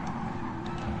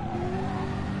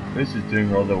 Chris is doing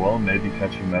rather well, maybe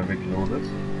catching Maverick a little bit.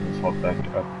 Let's hop back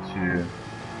up to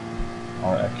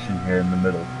our action here in the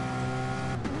middle.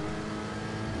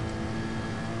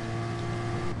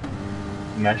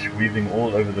 Mash weaving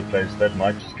all over the place, that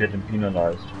might just get him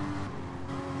penalized.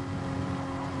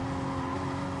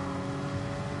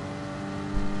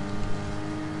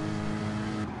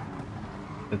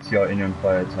 Let's see how Indian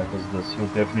Fire tackles this. He'll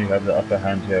definitely have the upper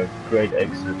hand here. Great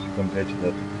exit compared to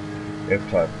the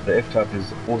F-Type. The F-Type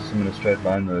is awesome in a straight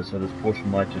line though, so this Porsche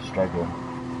might just struggle.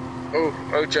 Oh,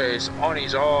 OJ is on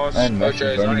his ass. And Mash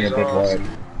is running a bit wide.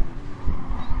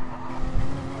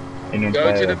 Indian Go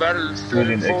Fire, to the battle.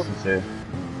 brilliant exit there.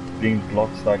 Being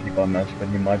blocked slightly by Mash, but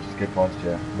he might just get past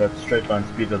here. That straight line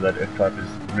speed of that F-Type is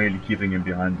really keeping him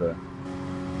behind though.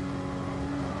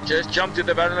 Just jump to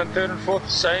the battle in third and fourth,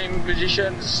 same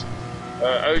positions.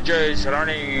 OJ is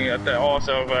running at the arse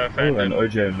of Phantom. Oh, and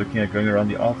OJ looking at going around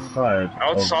the outside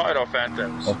of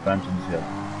Phantoms. Of Phantoms, yeah.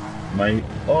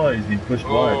 He's been pushed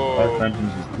wide. 5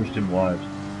 Phantoms has pushed him wide.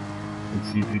 Let's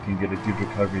see if we can get a good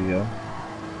recovery here.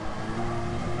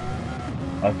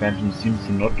 Our Phantom seems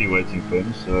to not be waiting for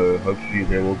him, so hopefully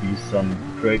there will be some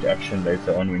great action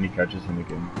later on when he catches him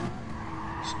again.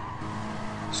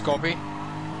 Scobby?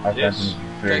 Yes.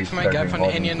 Kijk vir my gap van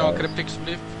LNR cryptic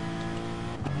asseblief.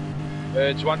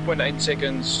 It's 1.8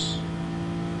 seconds.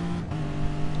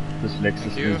 This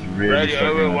Lexus is really Radio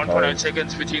struggling over 1.8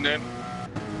 seconds between them.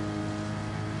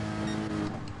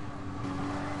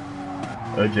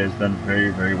 OJ has done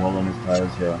very, very well on his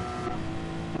tires here.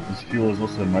 His fuel is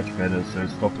also much better, so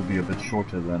his stop will be a bit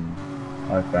shorter than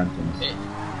our Phantoms.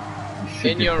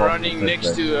 And you're running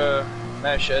next to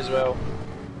Mash as well.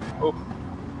 Oh.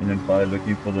 Indian Fire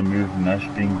looking for the move, Mash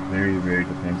being very, very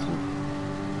defensive.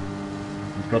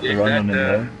 He's got the run on him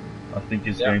though. I think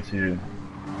he's going to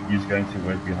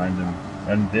work behind him.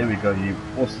 And there we go, he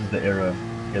forces the error,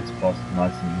 gets past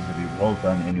nice and easily. Well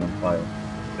done, Indian Fire.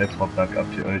 Let's hop back up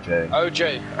to OJ.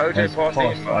 OJ has passed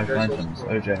our Phantoms.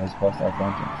 OJ has passed our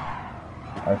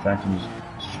Phantoms. Our Phantoms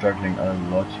struggling a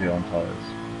lot here on tires.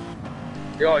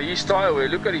 Yeah, his tire wear,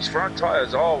 look at his front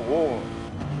tires, all worn.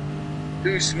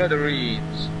 2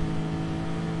 smithereens.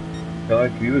 I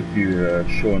agree with you,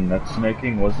 Sean, that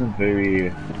snaking wasn't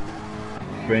very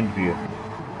friendly.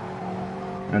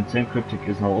 And Team Cryptic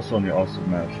is now also on the arse of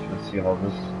Mash. Let's see how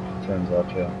this turns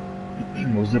out here.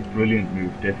 It was a brilliant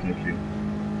move, definitely.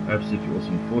 Absolutely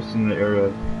awesome. Forcing the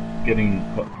error,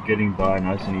 getting by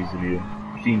nice and easily,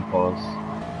 clean pass.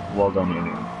 Well done,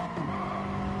 Indian.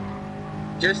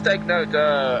 Just take note,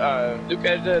 look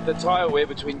at the tyre wear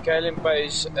between KLM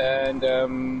Pace and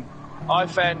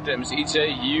iPhantoms. It's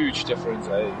a huge difference.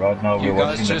 Right now we're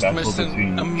watching the battle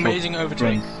between amazing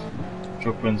overtake.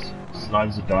 Choprince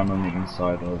slides it down on the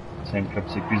inside of Team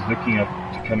Cryptic, who's looking up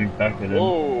to coming back at him.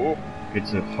 Oh.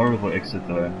 Gets a horrible exit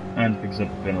though, and picks up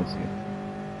a penalty.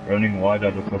 Running wide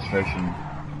out of frustration.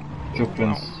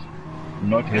 Choprince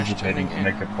not hesitating to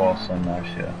make a pass on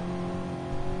Mash here.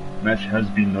 Mash has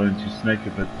been known to snake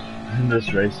a bit in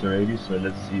this race already, so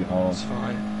let's see how it's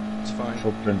fine.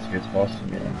 Choprince gets past him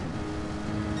here.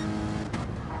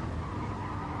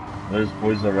 Those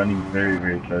boys are running very,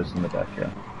 very close in the back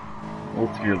here. All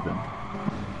 3 of them.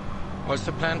 What's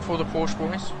the plan for the Porsche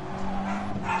boys?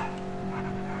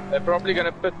 They're probably going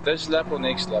to pit this lap or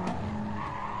next lap.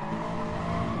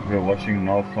 We're watching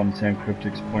now from Team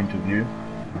Cryptic's point of view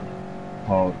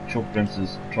how Choprince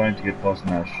is trying to get past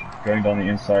Mash. Going down the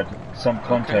inside, some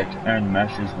contact, and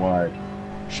Mash is wide.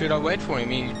 Should I wait for him?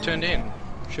 He turned in.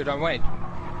 Should I wait?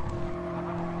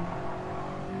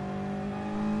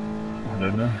 I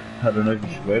don't know. I don't know if you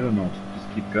should wait or not. Just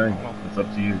keep going. It's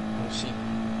up to you. We'll see.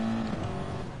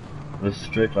 The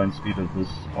straight line speed of this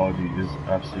Audi is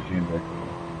absolutely impeccable.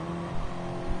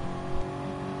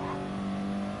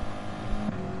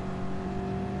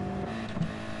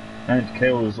 And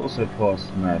Kale is also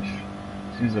past Mash.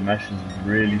 Seems that Mash is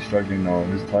really struggling now.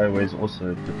 His tire weigh is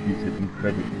also depleted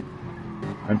incredibly.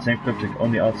 And Tank Cryptic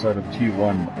on the outside of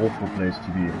T1, awful place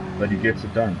to be, but he gets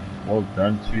it done. Well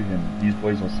done to him. These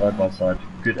boys are side by side.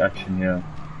 Good action here.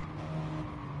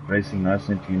 Racing nice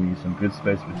and cleanly, some good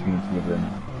space between the two of them.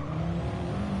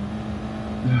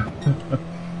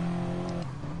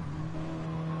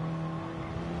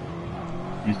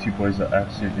 These two boys are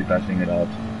absolutely battling it out.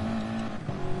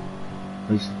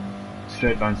 This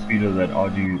straight line speeder that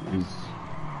Audi is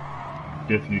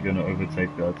definitely going to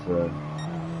overtake that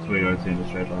Toyota in the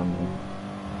straight line there.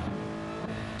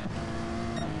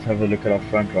 Let's have a look at our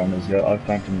front runners here. Our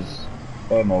Phantoms,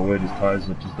 oh my word, his tyres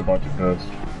are just about to burst.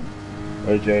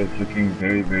 OJ is looking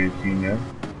very, very clean here.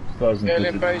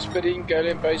 Galen Pace pitting,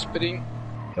 Galen Pace pitting.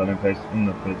 Galen Pace in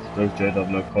the pits. Does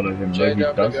JW follow him? No, he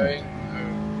doesn't. Going.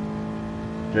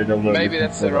 JW maybe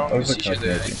that's the wrong position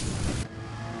there.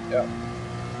 Yeah.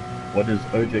 What is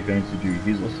OJ going to do?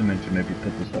 He's also meant to maybe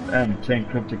pit this up. And Chain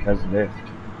Cryptic has left.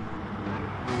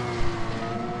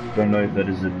 Don't know if that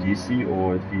is a DC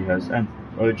or if he has. And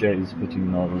OJ is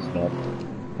pitting now this lap.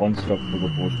 One stop for the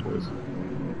Porsche boys.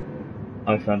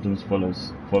 I Phantoms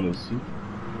follows suit.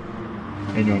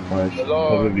 Anyone fire should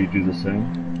probably do the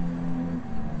same.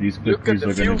 These pit crews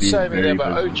are going to be very busy.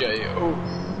 OJ. Oh.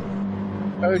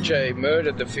 OJ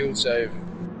murdered the fuel save.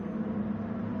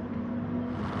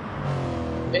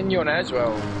 Enyon as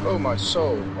well. Oh my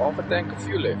soul. Half a tank of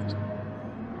fuel left.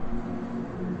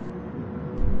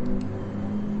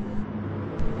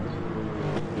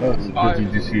 Oh, it's a pity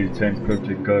to see Tank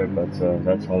Cryptic go, but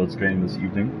that's how it's going this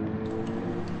evening.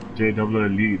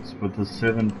 JW leads with a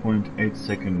 7.8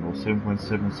 second or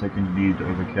 7.7 second lead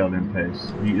over KLM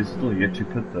Pace. He is still yet to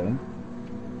pit though.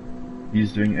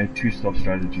 He's doing a 2-stop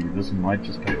strategy. This might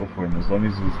just pay off for him as long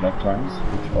as his lap times,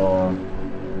 which are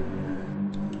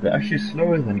they're actually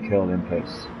slower than KLM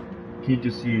Pace. Keen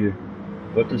to see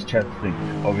what does chat think.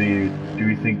 Do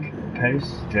we think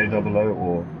Pace, JWO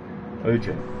or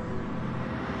OJ?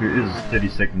 Who is 30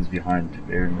 seconds behind,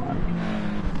 bear in mind.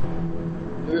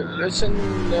 Listen,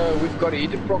 we've got a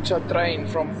Heaton Proxa train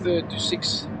from 3rd to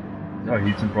 6th. No,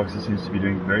 Heaton Proxa seems to be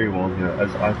doing very well here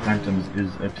as I Phantoms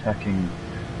is attacking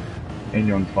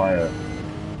Enyon Fire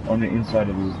on the inside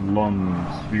of his long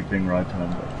sweeping right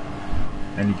hander.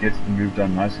 And he gets the move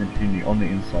done nice and cleanly on the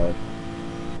inside.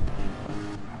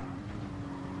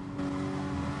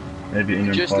 Maybe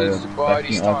Enyon Fire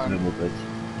backing out a little bit.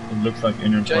 It looks like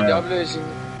Enyon Fire.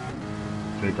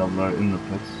 JW in the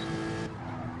pits.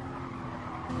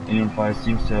 Enyon Fire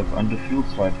seems to have underfueled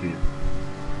slightly.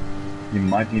 He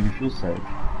might need a fuel save.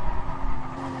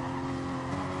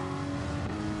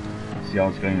 See how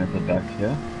it's going at the back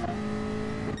here.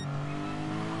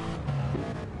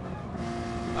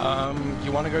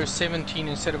 You want to go 17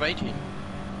 instead of 18?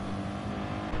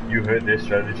 You heard their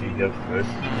strategy here first.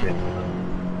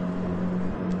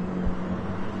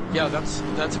 Yeah, that's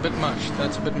a bit much.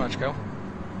 That's a bit much, Gal.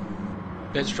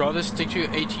 Let's rather stick to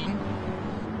 18.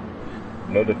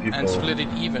 A lot of people and split it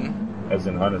even. As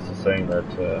in Hannes is saying that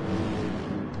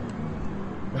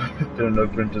don't know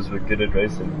printers were good at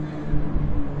racing.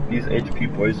 These HP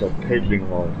boys are pedaling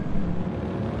hard.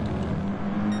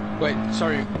 Wait,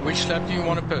 sorry, which lap do you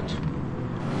want to put?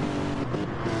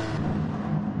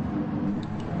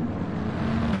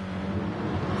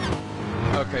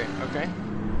 Okay, okay.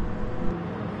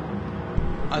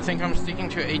 I think I'm sticking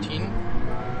to 18.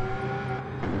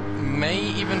 May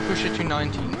even push it to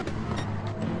 19.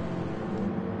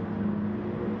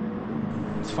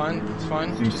 It's fine, it's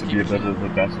fine. Seems to be a bit of a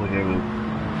battle here with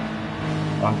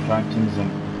our Phantoms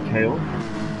and Kale.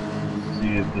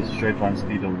 See if the straight line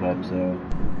speed of that,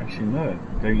 actually no,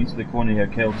 going into the corner here,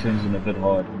 Kale turns in a bit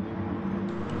hard.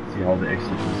 See how the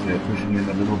exit is there, pushing him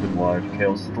a little bit wide.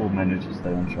 Kale still manages to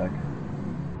stay on track.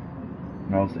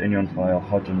 Now it's Enyon Fire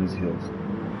hot on his heels.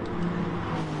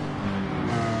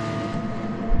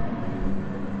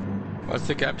 What's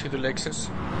the gap to the Lexus?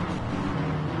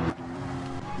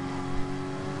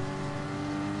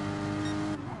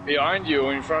 Behind you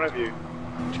or in front of you?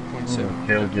 2.7.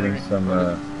 Kale getting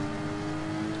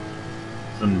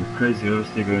some crazy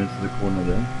oversteer going into the corner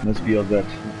there. Must be of that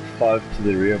 5 to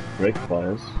the rear brake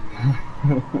fires.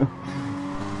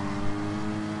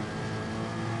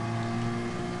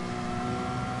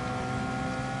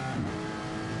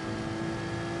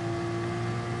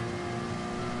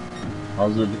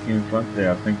 How's it looking in front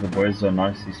there? I think the boys are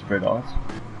nicely spread out.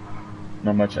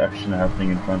 Not much action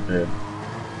happening in front there.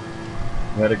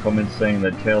 We had a comment saying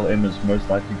that KLM is most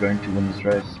likely going to win this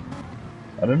race.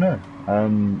 I don't know.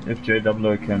 If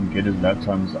JW can get his lap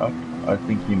times up, I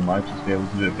think he might just be able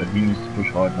to do it, but he needs to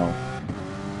push hard now.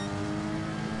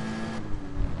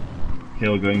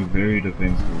 Kale going very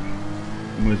defensive.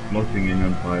 Almost blocking in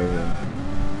on fire there.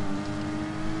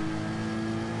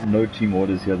 No team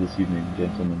orders here this evening,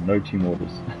 gentlemen. No team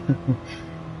orders.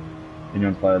 In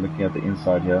on fire looking at the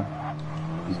inside here.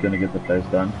 He's going to get the place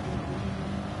done.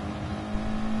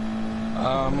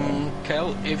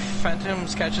 Kale, if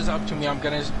Phantoms catches up to me, I'm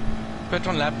going to put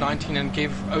on lap 19 and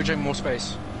give OJ more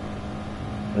space.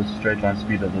 The straight line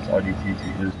speed of this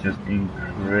RDTT is just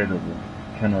incredible.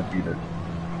 Cannot beat it.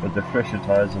 But the fresher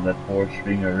tires of that Porsche,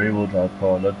 being a rear-wheel drive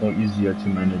car, a lot more easier to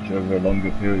manage over a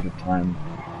longer period of time,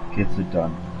 gets it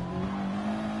done.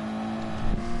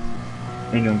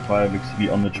 Engine Fire looks to be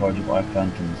on the charge of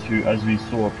iPhantoms, who, as we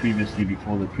saw previously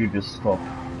before the previous stop,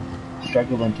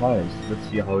 struggled on tires. Let's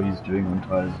see how he's doing on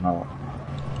tires now.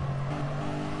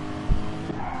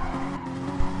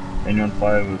 Engine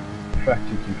Fire with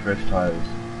practically fresh tires.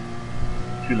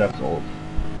 2 laps old.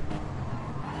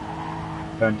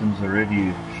 Phantom's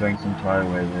already showing some tire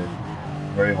wear there.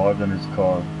 Very hard on his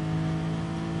car.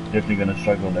 Definitely going to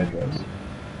struggle late race.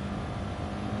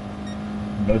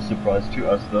 No surprise to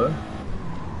us though.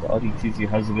 The RDTT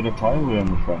has a bit of tire wear on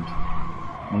the front.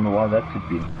 I don't know why that could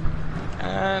be.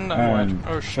 And I'm wide.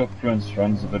 Oh shit. Top Prince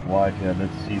runs a bit wide here.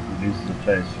 Let's see if he loses a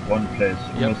place. 1 place,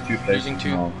 almost 2 places losing 2.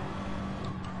 now.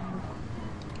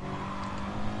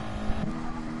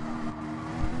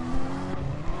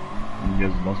 He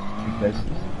has lost 2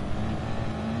 places.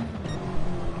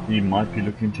 He might be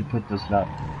looking to put this lap.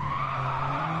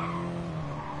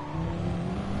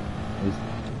 His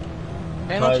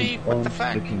penalty? tires What the aren't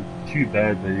fuck? looking too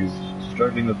bad, but he's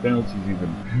struggling with penalties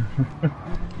even.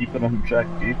 Keep it on track,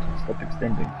 dude. Stop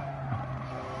extending.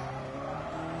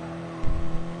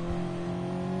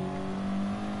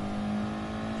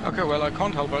 Okay, well I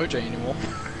can't help OJ anymore.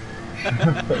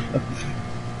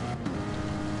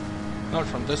 Not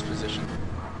from this position.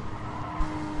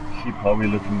 Sheep, how are we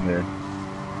looking there?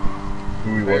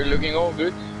 Who are we We're watching? looking all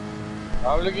good.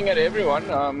 I'm looking at everyone.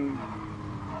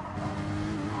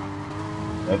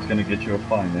 That's gonna get you a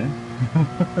fine, eh?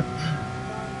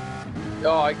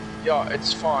 Yeah,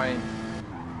 it's fine.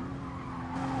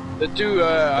 The two,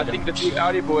 I think the 2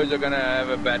 Audi boys are gonna have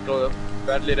a battle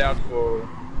it out for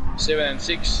 7 and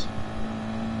 6.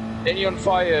 Any on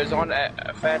Fire is on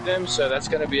Phantom, so that's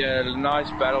gonna be a nice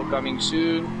battle coming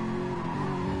soon.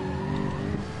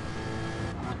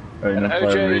 And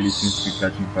Fire really seems to be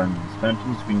catching Phantoms.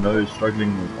 Phantoms we know is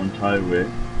struggling on tyre wear,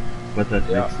 but that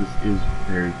Lexus is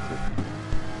very quick.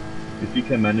 If you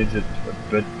can manage it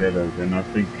a bit better, then I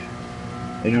think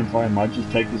Engine Fire might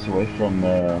just take this away from.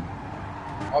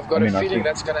 I've got a feeling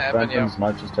that's gonna happen. Phantoms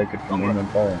might just take it from Engine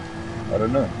Fire. I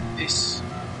don't know. Yes.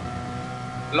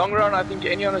 Long run, I think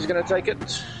Enyon is going to take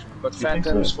it, but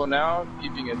Phantoms for now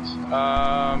keeping it.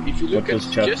 If you look what does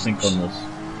chat think on this?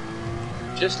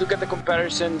 Just look at the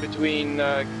comparison between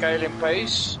KLM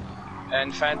pace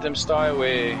and Phantom's tyre,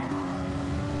 where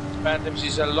Phantoms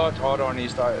is a lot harder on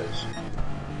his tyres.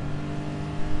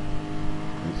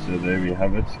 So there we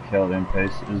have it. KLM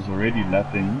pace is already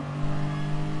lapping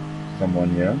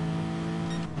someone here.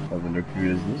 Have a look. Who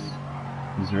is this?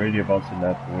 He's already about to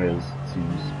lap Wes, it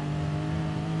seems.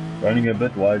 Running a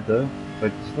bit wide though,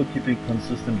 but still keeping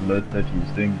consistent low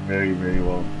 30s, doing very, very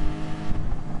well.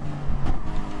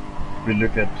 If we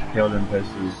look at KLM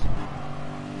Pace's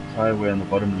tyre wear on the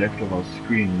bottom left of our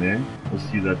screen there, we'll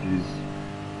see that he's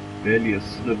barely a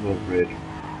sliver of red.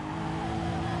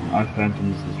 And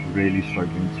iPhantoms is really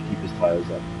struggling to keep his tyres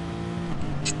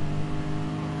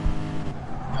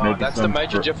up. That's the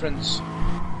major difference.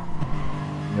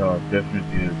 Yeah,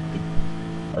 definitely.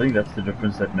 I think that's the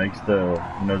difference that makes the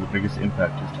the biggest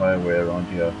impact is tyre wear around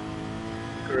here.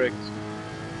 Correct.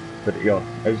 But yeah,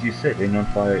 as you said, Engine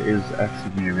Fire is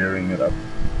actively rearing it up.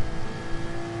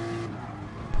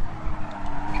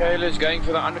 Kale is going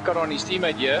for the undercut on his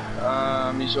teammate here.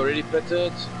 He's already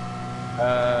pitted.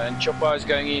 And Chopper is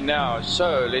going in now.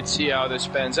 So let's see how this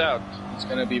pans out. It's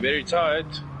going to be very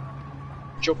tight.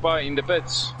 Chopper in the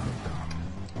pits.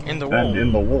 In the wall. And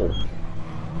in the wall.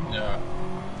 Yeah.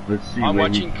 Let's see. I'm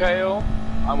watching Kale.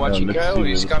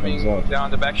 He's coming down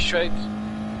the back straight.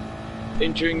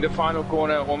 Entering the final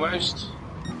corner almost.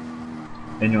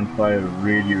 Engine Fire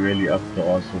really, really up the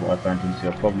arse of iPhantoms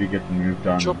here. Probably get the move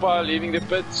done. Chopper leaving the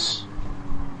pits.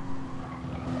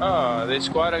 Oh, there's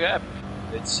quite a gap.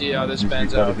 Let's see how this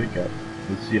pans out.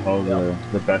 Let's see how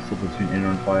the battle between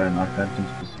Engine Fire and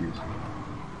iPhantoms pursues.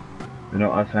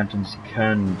 iPhantoms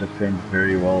can defend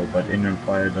very well, but Engine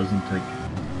Fire doesn't take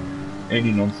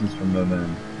any nonsense from no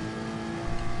man.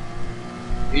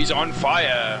 He's on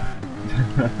fire.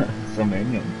 Some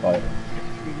Engine Fire.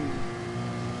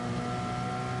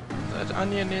 That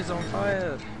onion is on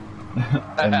fire.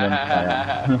 And then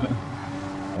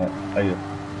Ayub.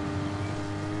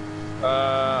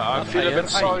 I feel a bit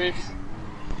sorry.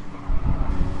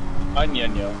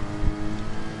 Onion, yeah.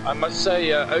 I must say,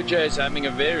 OJ is having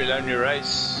a very lonely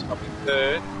race. Up in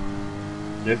third.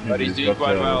 Definitely, but he's doing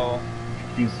quite well.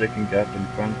 15-second gap in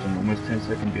front and almost 10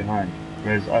 seconds behind.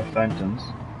 Whereas Phantoms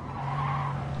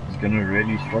is going to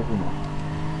really struggle now.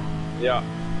 Yeah,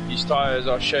 his tyres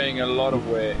are showing a lot of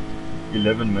wear.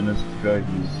 11 minutes to go,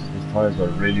 his tyres are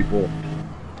really warped.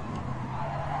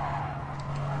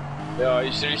 Yeah,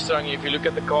 he's really struggling. If you look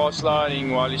at the car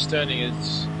sliding while he's turning,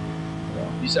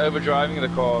 he's overdriving the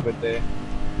car a bit there.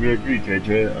 We agree,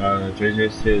 JJ.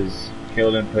 JJ says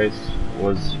KLM Pace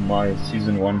was my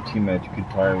season 1 teammate, good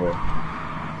tyre wear.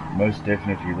 Most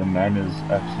definitely, the man is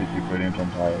absolutely brilliant on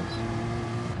tyres.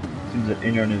 Seems that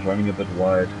Enyon is running a bit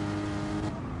wide.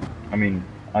 I mean,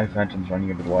 Phantom's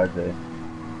running a bit wide there,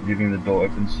 leaving the door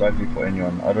open slightly for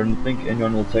Enyon. I don't think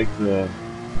Enyon will take the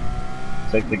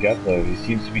gap though. He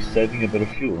seems to be saving a bit of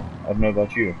fuel. I don't know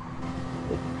about you.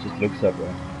 It just looks that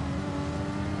way.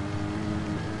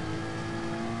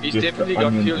 He's definitely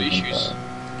got fuel issues.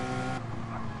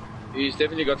 He's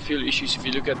definitely got fuel issues if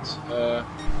you look at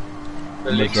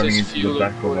the Lexus fuel.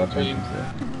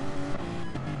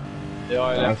 Yeah,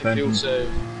 I'll have to fuel save.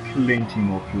 Plenty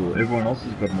more fuel. Everyone else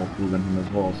has got more fuel than him as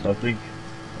well. So I think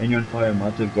Enyon Fire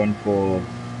might have gone for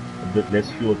a bit less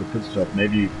fuel at the pit stop.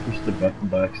 Maybe pushed the button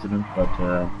by accident, but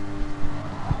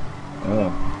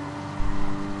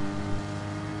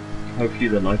hopefully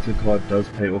the lighter card does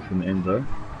pay off in the end though.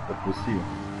 But we'll see.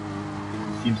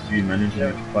 He seems to be managing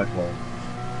it quite well.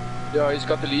 Yeah, he's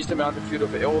got the least amount of fuel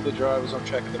of all the drivers on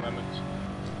track at the moment.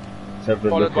 Let's have a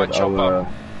look at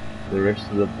the rest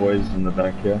of the boys in the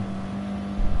back here.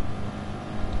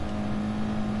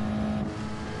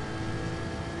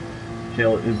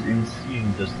 Kale is in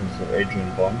seeing distance of Adrian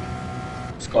Bond.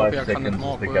 5 seconds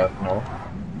is the gap now.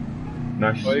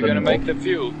 Nash are you going to make the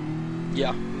fuel?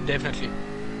 Yeah, definitely.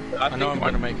 I know I'm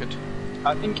going to make it.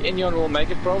 I think Enyon will make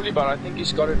it probably, but I think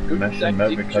he's got a good Nash and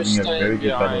Maverick having a very good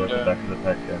battle at the back of the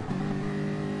pack here.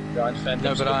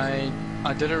 No, but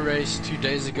I did a race 2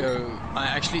 days ago. I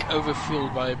actually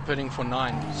overfueled by pitting for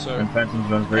 9. So and Phantoms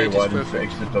runs very wide into the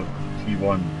exit of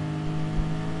T1.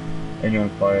 Enyon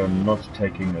Fire not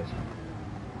taking it.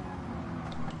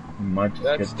 He might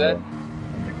just get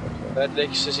that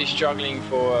Lexus is struggling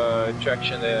for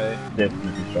traction there.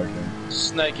 Definitely struggling.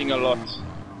 Snaking a lot.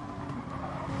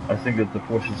 I think that the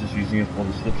Porsche is just using it for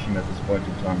the slipstream at this point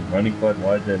in time. Running quite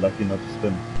wide, they're lucky not to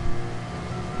spin.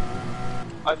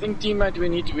 I think teammate, we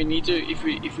need to if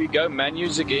we go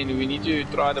menus again, we need to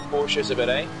try the Porsches a bit,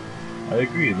 eh? I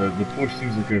agree. The Porsche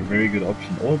seems like a very good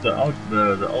option. Or the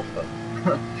Alpha.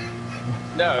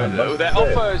 No, the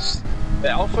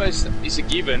Alpha is a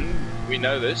given. We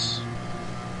know this.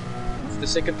 It's the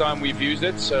second time we've used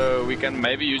it, so we can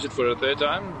maybe use it for a third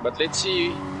time. But let's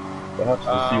see. Perhaps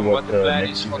we'll see what the plan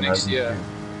is for next year.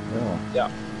 Yeah.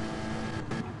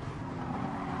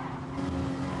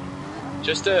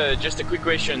 Just a quick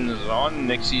question on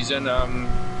next season.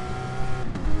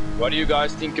 What do you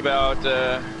guys think about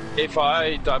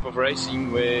FI type of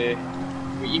racing where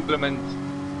we implement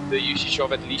the usage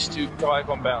of at least 2 tyre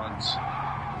compounds?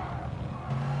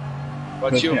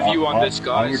 What's your view on this,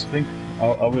 guys?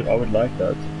 I would like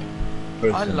that.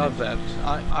 Personally. I love that.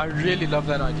 I really love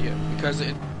that idea because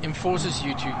it enforces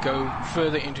you to go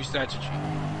further into strategy.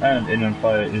 And Enyon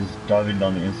Fire is diving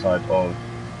down the inside of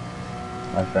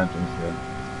my Phantoms here.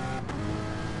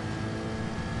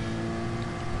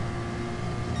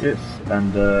 Yes,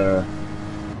 and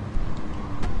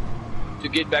to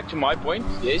get back to my point,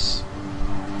 yes.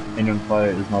 Enyon Fire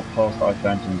is now past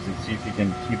Phantoms. Let's see if he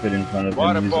can keep it in front of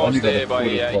what him. He's only there by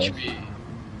HP.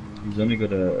 He's only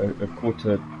got a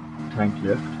quarter tank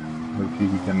left. Hopefully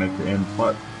he can make the end.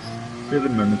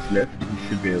 7 minutes left. He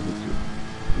should be able to.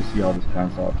 We'll see how this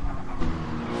pans out.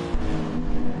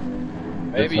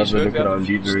 Maybe let's have a look at our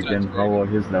leader again. How are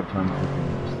his lap times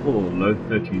looking? Still low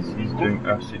 30s. He's doing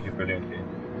absolutely brilliantly.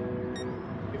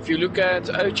 If you look at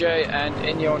OJ and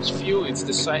Enyon's fuel, it's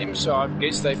the same, so I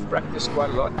guess they've practiced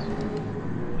quite a lot.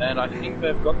 And I think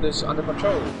they've got this under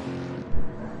control.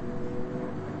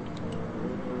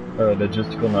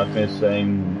 Logistical Nightmares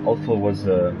saying Alpha was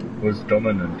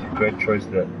dominant. Great choice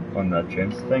there on that,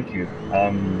 gents. Thank you.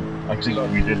 I think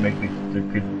we did make the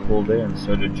good call there, and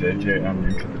so did JJ and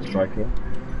Intrepid Striker.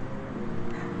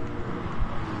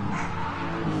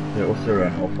 They also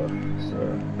ran Alpha. So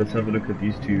let's have a look at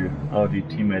these two Audi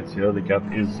teammates here. The gap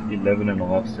is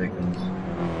 11.5 seconds.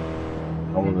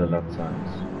 How are the lap times?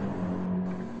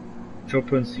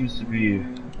 Chopin seems to be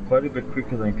quite a bit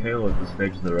quicker than Kale at this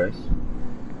stage of the race.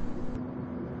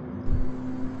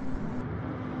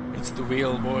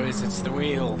 wheel, boys. It's the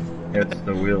wheel. It's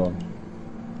the wheel.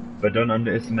 But don't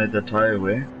underestimate the tire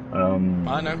wear.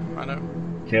 I know.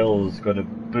 Kale's got a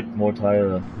bit more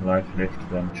tire life left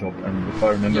than Chop, and if I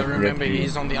remember correctly,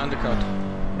 he's on the undercut.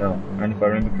 Yeah, and if I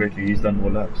remember correctly, he's done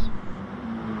more laps.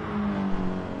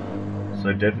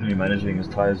 So definitely managing his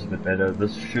tires a bit better.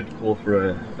 This should call for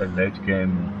a late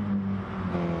game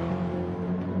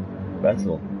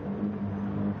battle.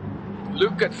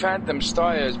 Look at Phantom's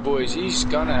tires, boys. He's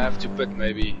gonna have to pit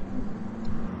maybe.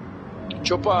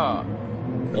 Chopper.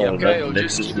 Yeah, Kale,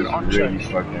 just keep it on track. Really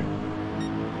struggling.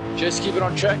 Just keep it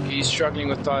on track. He's struggling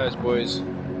with tires, boys.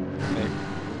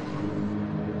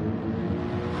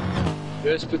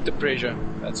 Just put the pressure.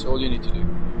 That's all you need to do.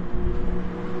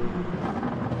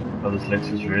 Well, this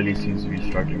Lexus really seems to be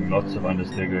struggling. Lots of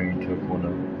understeer going into a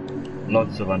corner.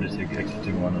 Lots of understeer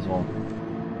exiting one as well.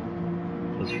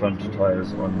 Those front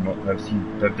tires are not. I've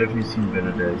definitely seen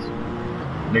better days.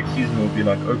 Next season will be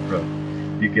like Oprah.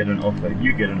 You get an offer.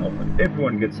 You get an offer.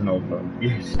 Everyone gets an offer.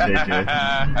 Yes, JJ.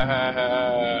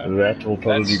 That will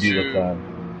probably be the plan.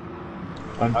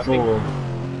 Until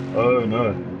oh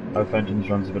no, our Phantoms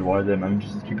runs a bit wide there, man.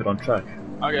 Just keep it on track.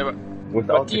 Okay, but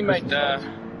without teammate,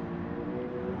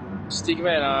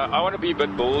 Stigman, I want to be a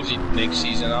bit ballsy next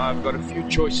season. I've got a few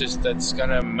choices that's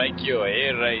gonna make your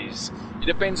hair raise. It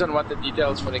depends on what the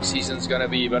details for next season is gonna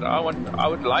be, but I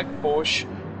would like Porsche,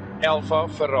 Alfa,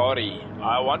 Ferrari.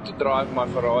 I want to drive my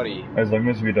Ferrari. As long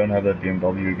as we don't have that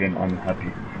BMW again, I'm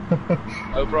happy.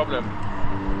 No problem.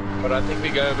 But I think we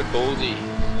go a bit ballsy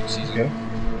next season. Okay.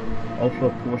 Alfa,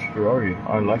 Porsche, Ferrari.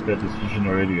 I like that decision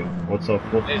already. What's our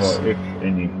fourth car, if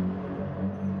any?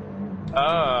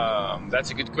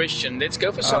 That's a good question. Let's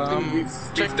go for something we've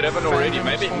driven already.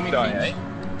 Maybe Hyundai, eh?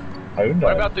 Hyundai?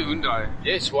 What about the Hyundai?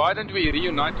 Yes, why don't we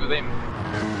reunite with them?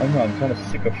 I know, I'm kind of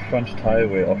sick of front tire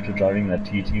wear after driving that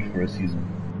TT for a season.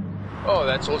 Oh,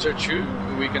 that's also true.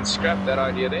 We can scrap that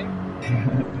idea then.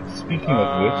 Speaking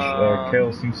of which,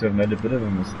 Kale seems to have made a bit of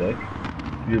a mistake.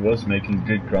 He was making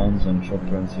good grounds on short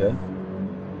runs here.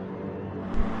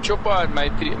 Chopper had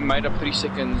made up 3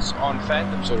 seconds on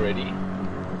Phantoms already.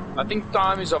 I think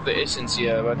time is of the essence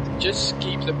here, but just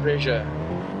keep the pressure.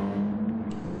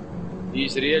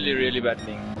 He's really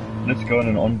battling. Let's go on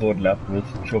an onboard lap with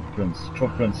Chop Prince.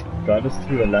 Chop Prince, guide us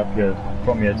through a lap here,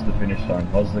 from here to the finish line.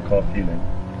 How's the car feeling?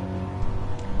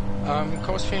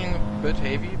 Car's feeling a bit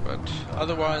heavy, but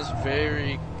otherwise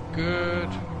very good.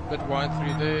 Bit wide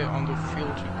through there, on the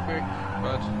field too quick,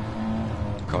 but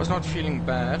car's not feeling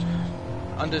bad.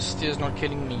 Understeer's not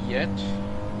killing me yet.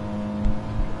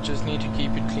 Just need to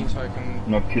keep it clean so I can...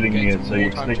 Not killing you yet, so you're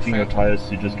expecting your tires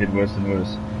to just get worse and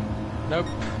worse? Nope.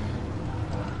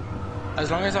 As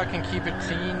long as I can keep it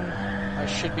clean, I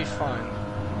should be fine.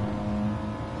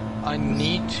 I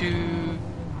need to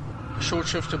short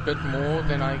shift a bit more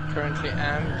than I currently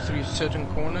am through certain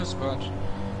corners, but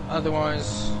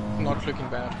otherwise not looking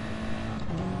bad.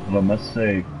 Well, I must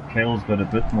say, Kale's got a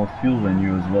bit more fuel than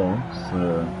you as well,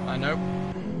 so... I know.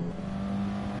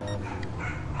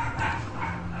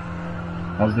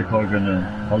 How's the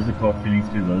car feeling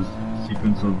through those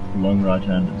sequence of long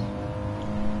right-handers?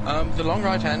 The long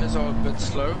right-handers are a bit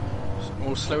slow,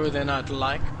 or slower than I'd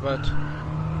like, but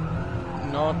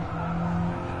not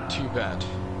too bad.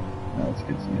 That's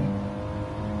good to hear.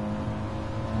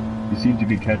 You seem to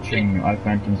be catching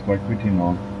iPhantoms quite quickly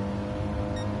now.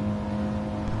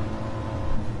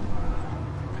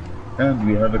 And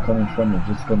we have a comment from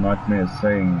Logistical Nightmares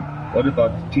saying, what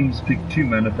about teams pick 2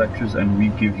 manufacturers and we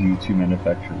give you 2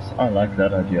 manufacturers? I like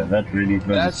that idea. That really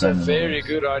blows. That's a very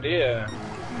good idea.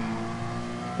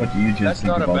 What do you just That's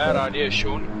think about that? That's not a bad idea,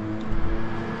 Sean.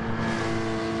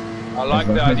 I like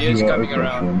the ideas coming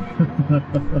around.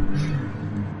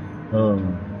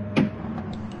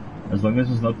 As long as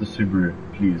it's not the Subaru,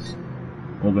 please.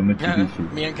 Or the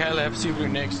Mitsubishi. Me and Kyle have Subaru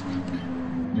next.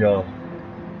 Yeah.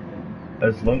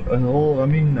 As long, I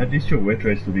mean, at least your wet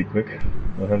race will be quick.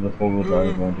 We'll have the 4-wheel drive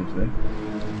advantage there.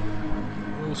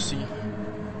 We'll see.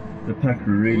 The pack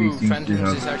really seems Phantoms to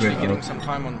have is actually getting some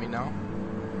time on me now.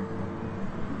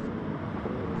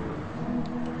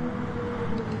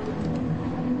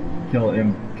 Kill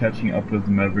him catching up with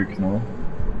Maverick now.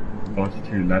 About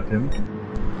to lap him.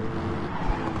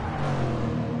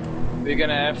 We're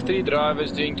gonna have 3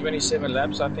 drivers doing 27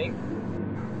 laps, I think.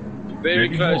 Very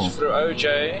Maybe close more. for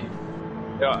OJ.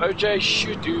 Yeah, OJ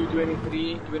should do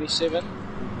 23, 27.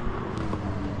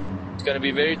 It's gonna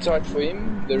be very tight for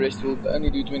him. The rest will only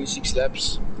do 26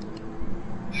 laps.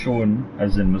 Sean,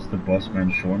 as in Mr.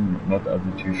 Bossman Sean, not the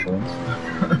other 2 Seans.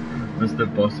 Mr.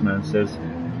 Bossman says,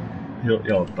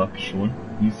 Buck Sean,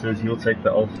 he says he'll take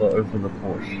the Alpha over the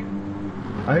Porsche.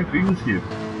 I agree with you.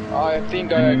 I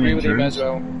think I agree with him as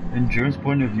well. Endurance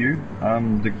point of view,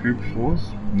 the Group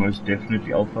 4's most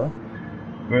definitely Alpha.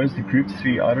 Whereas the Group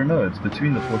 3, I don't know, it's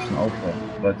between the Porsche and Alpha.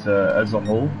 But as a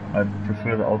whole, I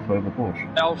prefer the Alpha over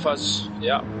Porsche. Alphas,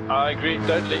 yeah, I agree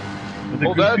totally. The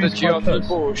Although the GR3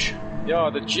 Porsche, yeah,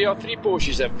 the GR3 Porsche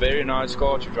is a very nice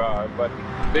car to drive, but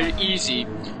very easy.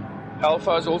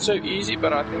 Alpha is also easy,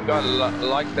 but I think I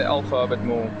like the Alpha a bit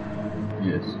more.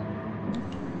 Yes.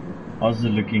 How's it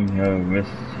looking here with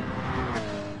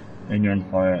Enya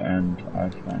Fire and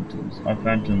iPhantoms?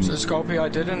 iPhantoms. So Scorpio, I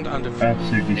didn't understand.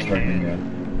 Absolutely struggling here.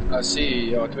 I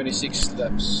see, 26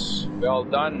 laps. Well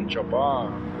done,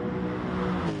 Chopper.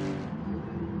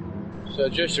 So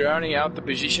just rounding out the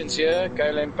positions here,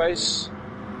 KLM Pace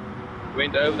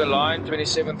went over the line,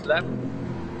 27th lap.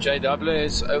 JW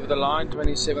is over the line,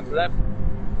 27th lap.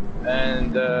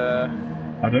 And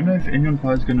I don't know if Enya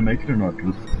Fire is going to make it or not,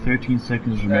 with 13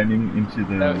 seconds remaining into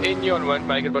the... No, Enya won't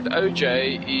make it, but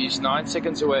OJ is 9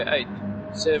 seconds away. 8,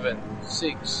 7,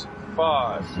 6,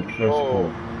 5,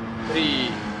 4,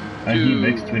 3, and 2, he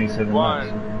makes 27 1.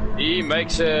 laps. He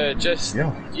makes it just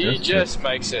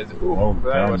makes it. Ooh, well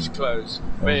that was close.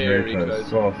 Very close.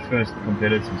 So our first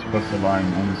competitors cross the line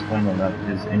on this final lap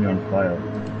is Enya Fire.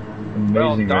 Amazing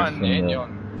well race done, from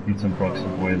Enya. the Heaton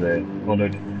Proxa boy there.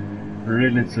 Followed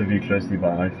relatively closely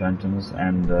by iPhantoms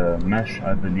and Mash,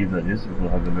 I believe that is. We'll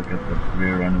have a look at the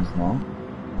rear runners now.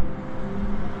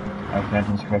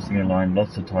 iPhantoms crossing a line,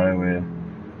 lots of tyre wear.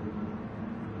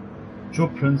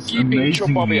 Chop Prince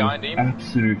amazingly,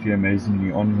 absolutely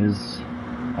amazingly on his,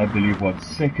 I believe,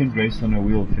 second race on a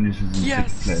wheel, finishes in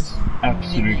 6th place.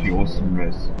 Absolutely awesome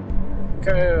race.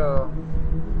 Okay.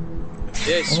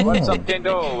 Yes, what's up,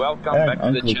 Kendo? Welcome and back to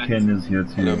Uncle the chat. Ken is here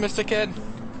too. Hello, Mr. Ken.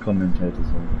 Commentate as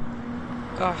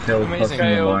well. Amazing.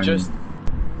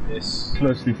 Yes.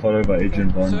 Closely followed by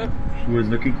Adrian Bond, who was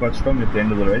looking quite strong at the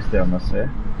end of the race there, I must say.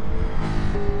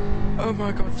 Oh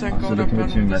my god, thank god I'm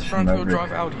running this front wheel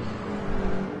drive Audi.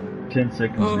 10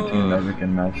 seconds between Maverick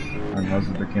and Mash, and how's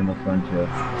it looking in the front here?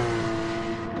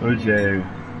 OJ,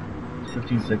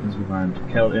 15 seconds behind.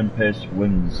 KLM Pace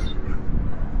wins.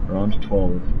 Round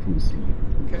 12, Pool C.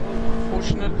 Okay,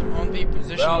 fortunate on the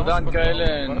position. Well done,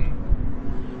 Kalen.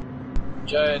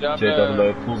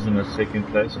 JW pulls in a second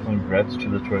place. Congrats to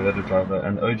the Toyota driver,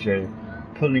 and OJ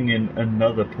pulling in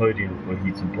another podium for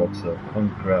Heaton Proxa.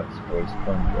 Congrats, boys,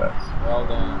 congrats. Well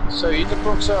done. So Heaton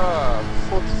Proxa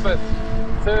 4th, 5th,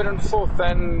 3rd and 4th,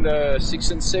 and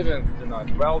 6th and 7th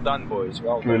tonight. Well done, boys.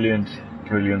 Well done.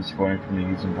 Brilliant scoring from the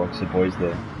Heaton Proxa boys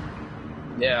there.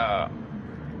 Yeah.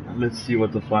 Let's see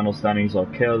what the final standings are.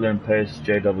 KLM Pace,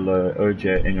 JWO,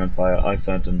 OJ, Enya Fire,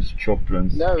 iPhantoms,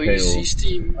 Choplins, No, his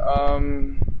team,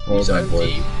 his own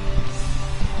team.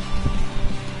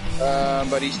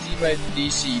 But his teammate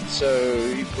DC'd,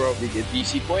 so he probably get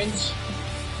DC points.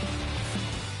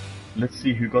 Let's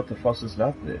see who got the fastest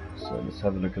lap there. So let's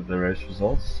have a look at the race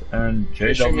results. And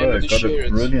JWO got a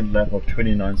brilliant lap of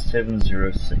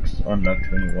 29.706 on lap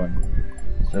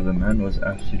 21. So the man was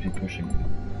absolutely pushing.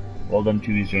 Well done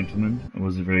to these gentlemen. It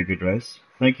was a very good race.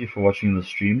 Thank you for watching the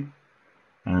stream.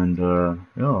 And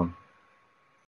yeah,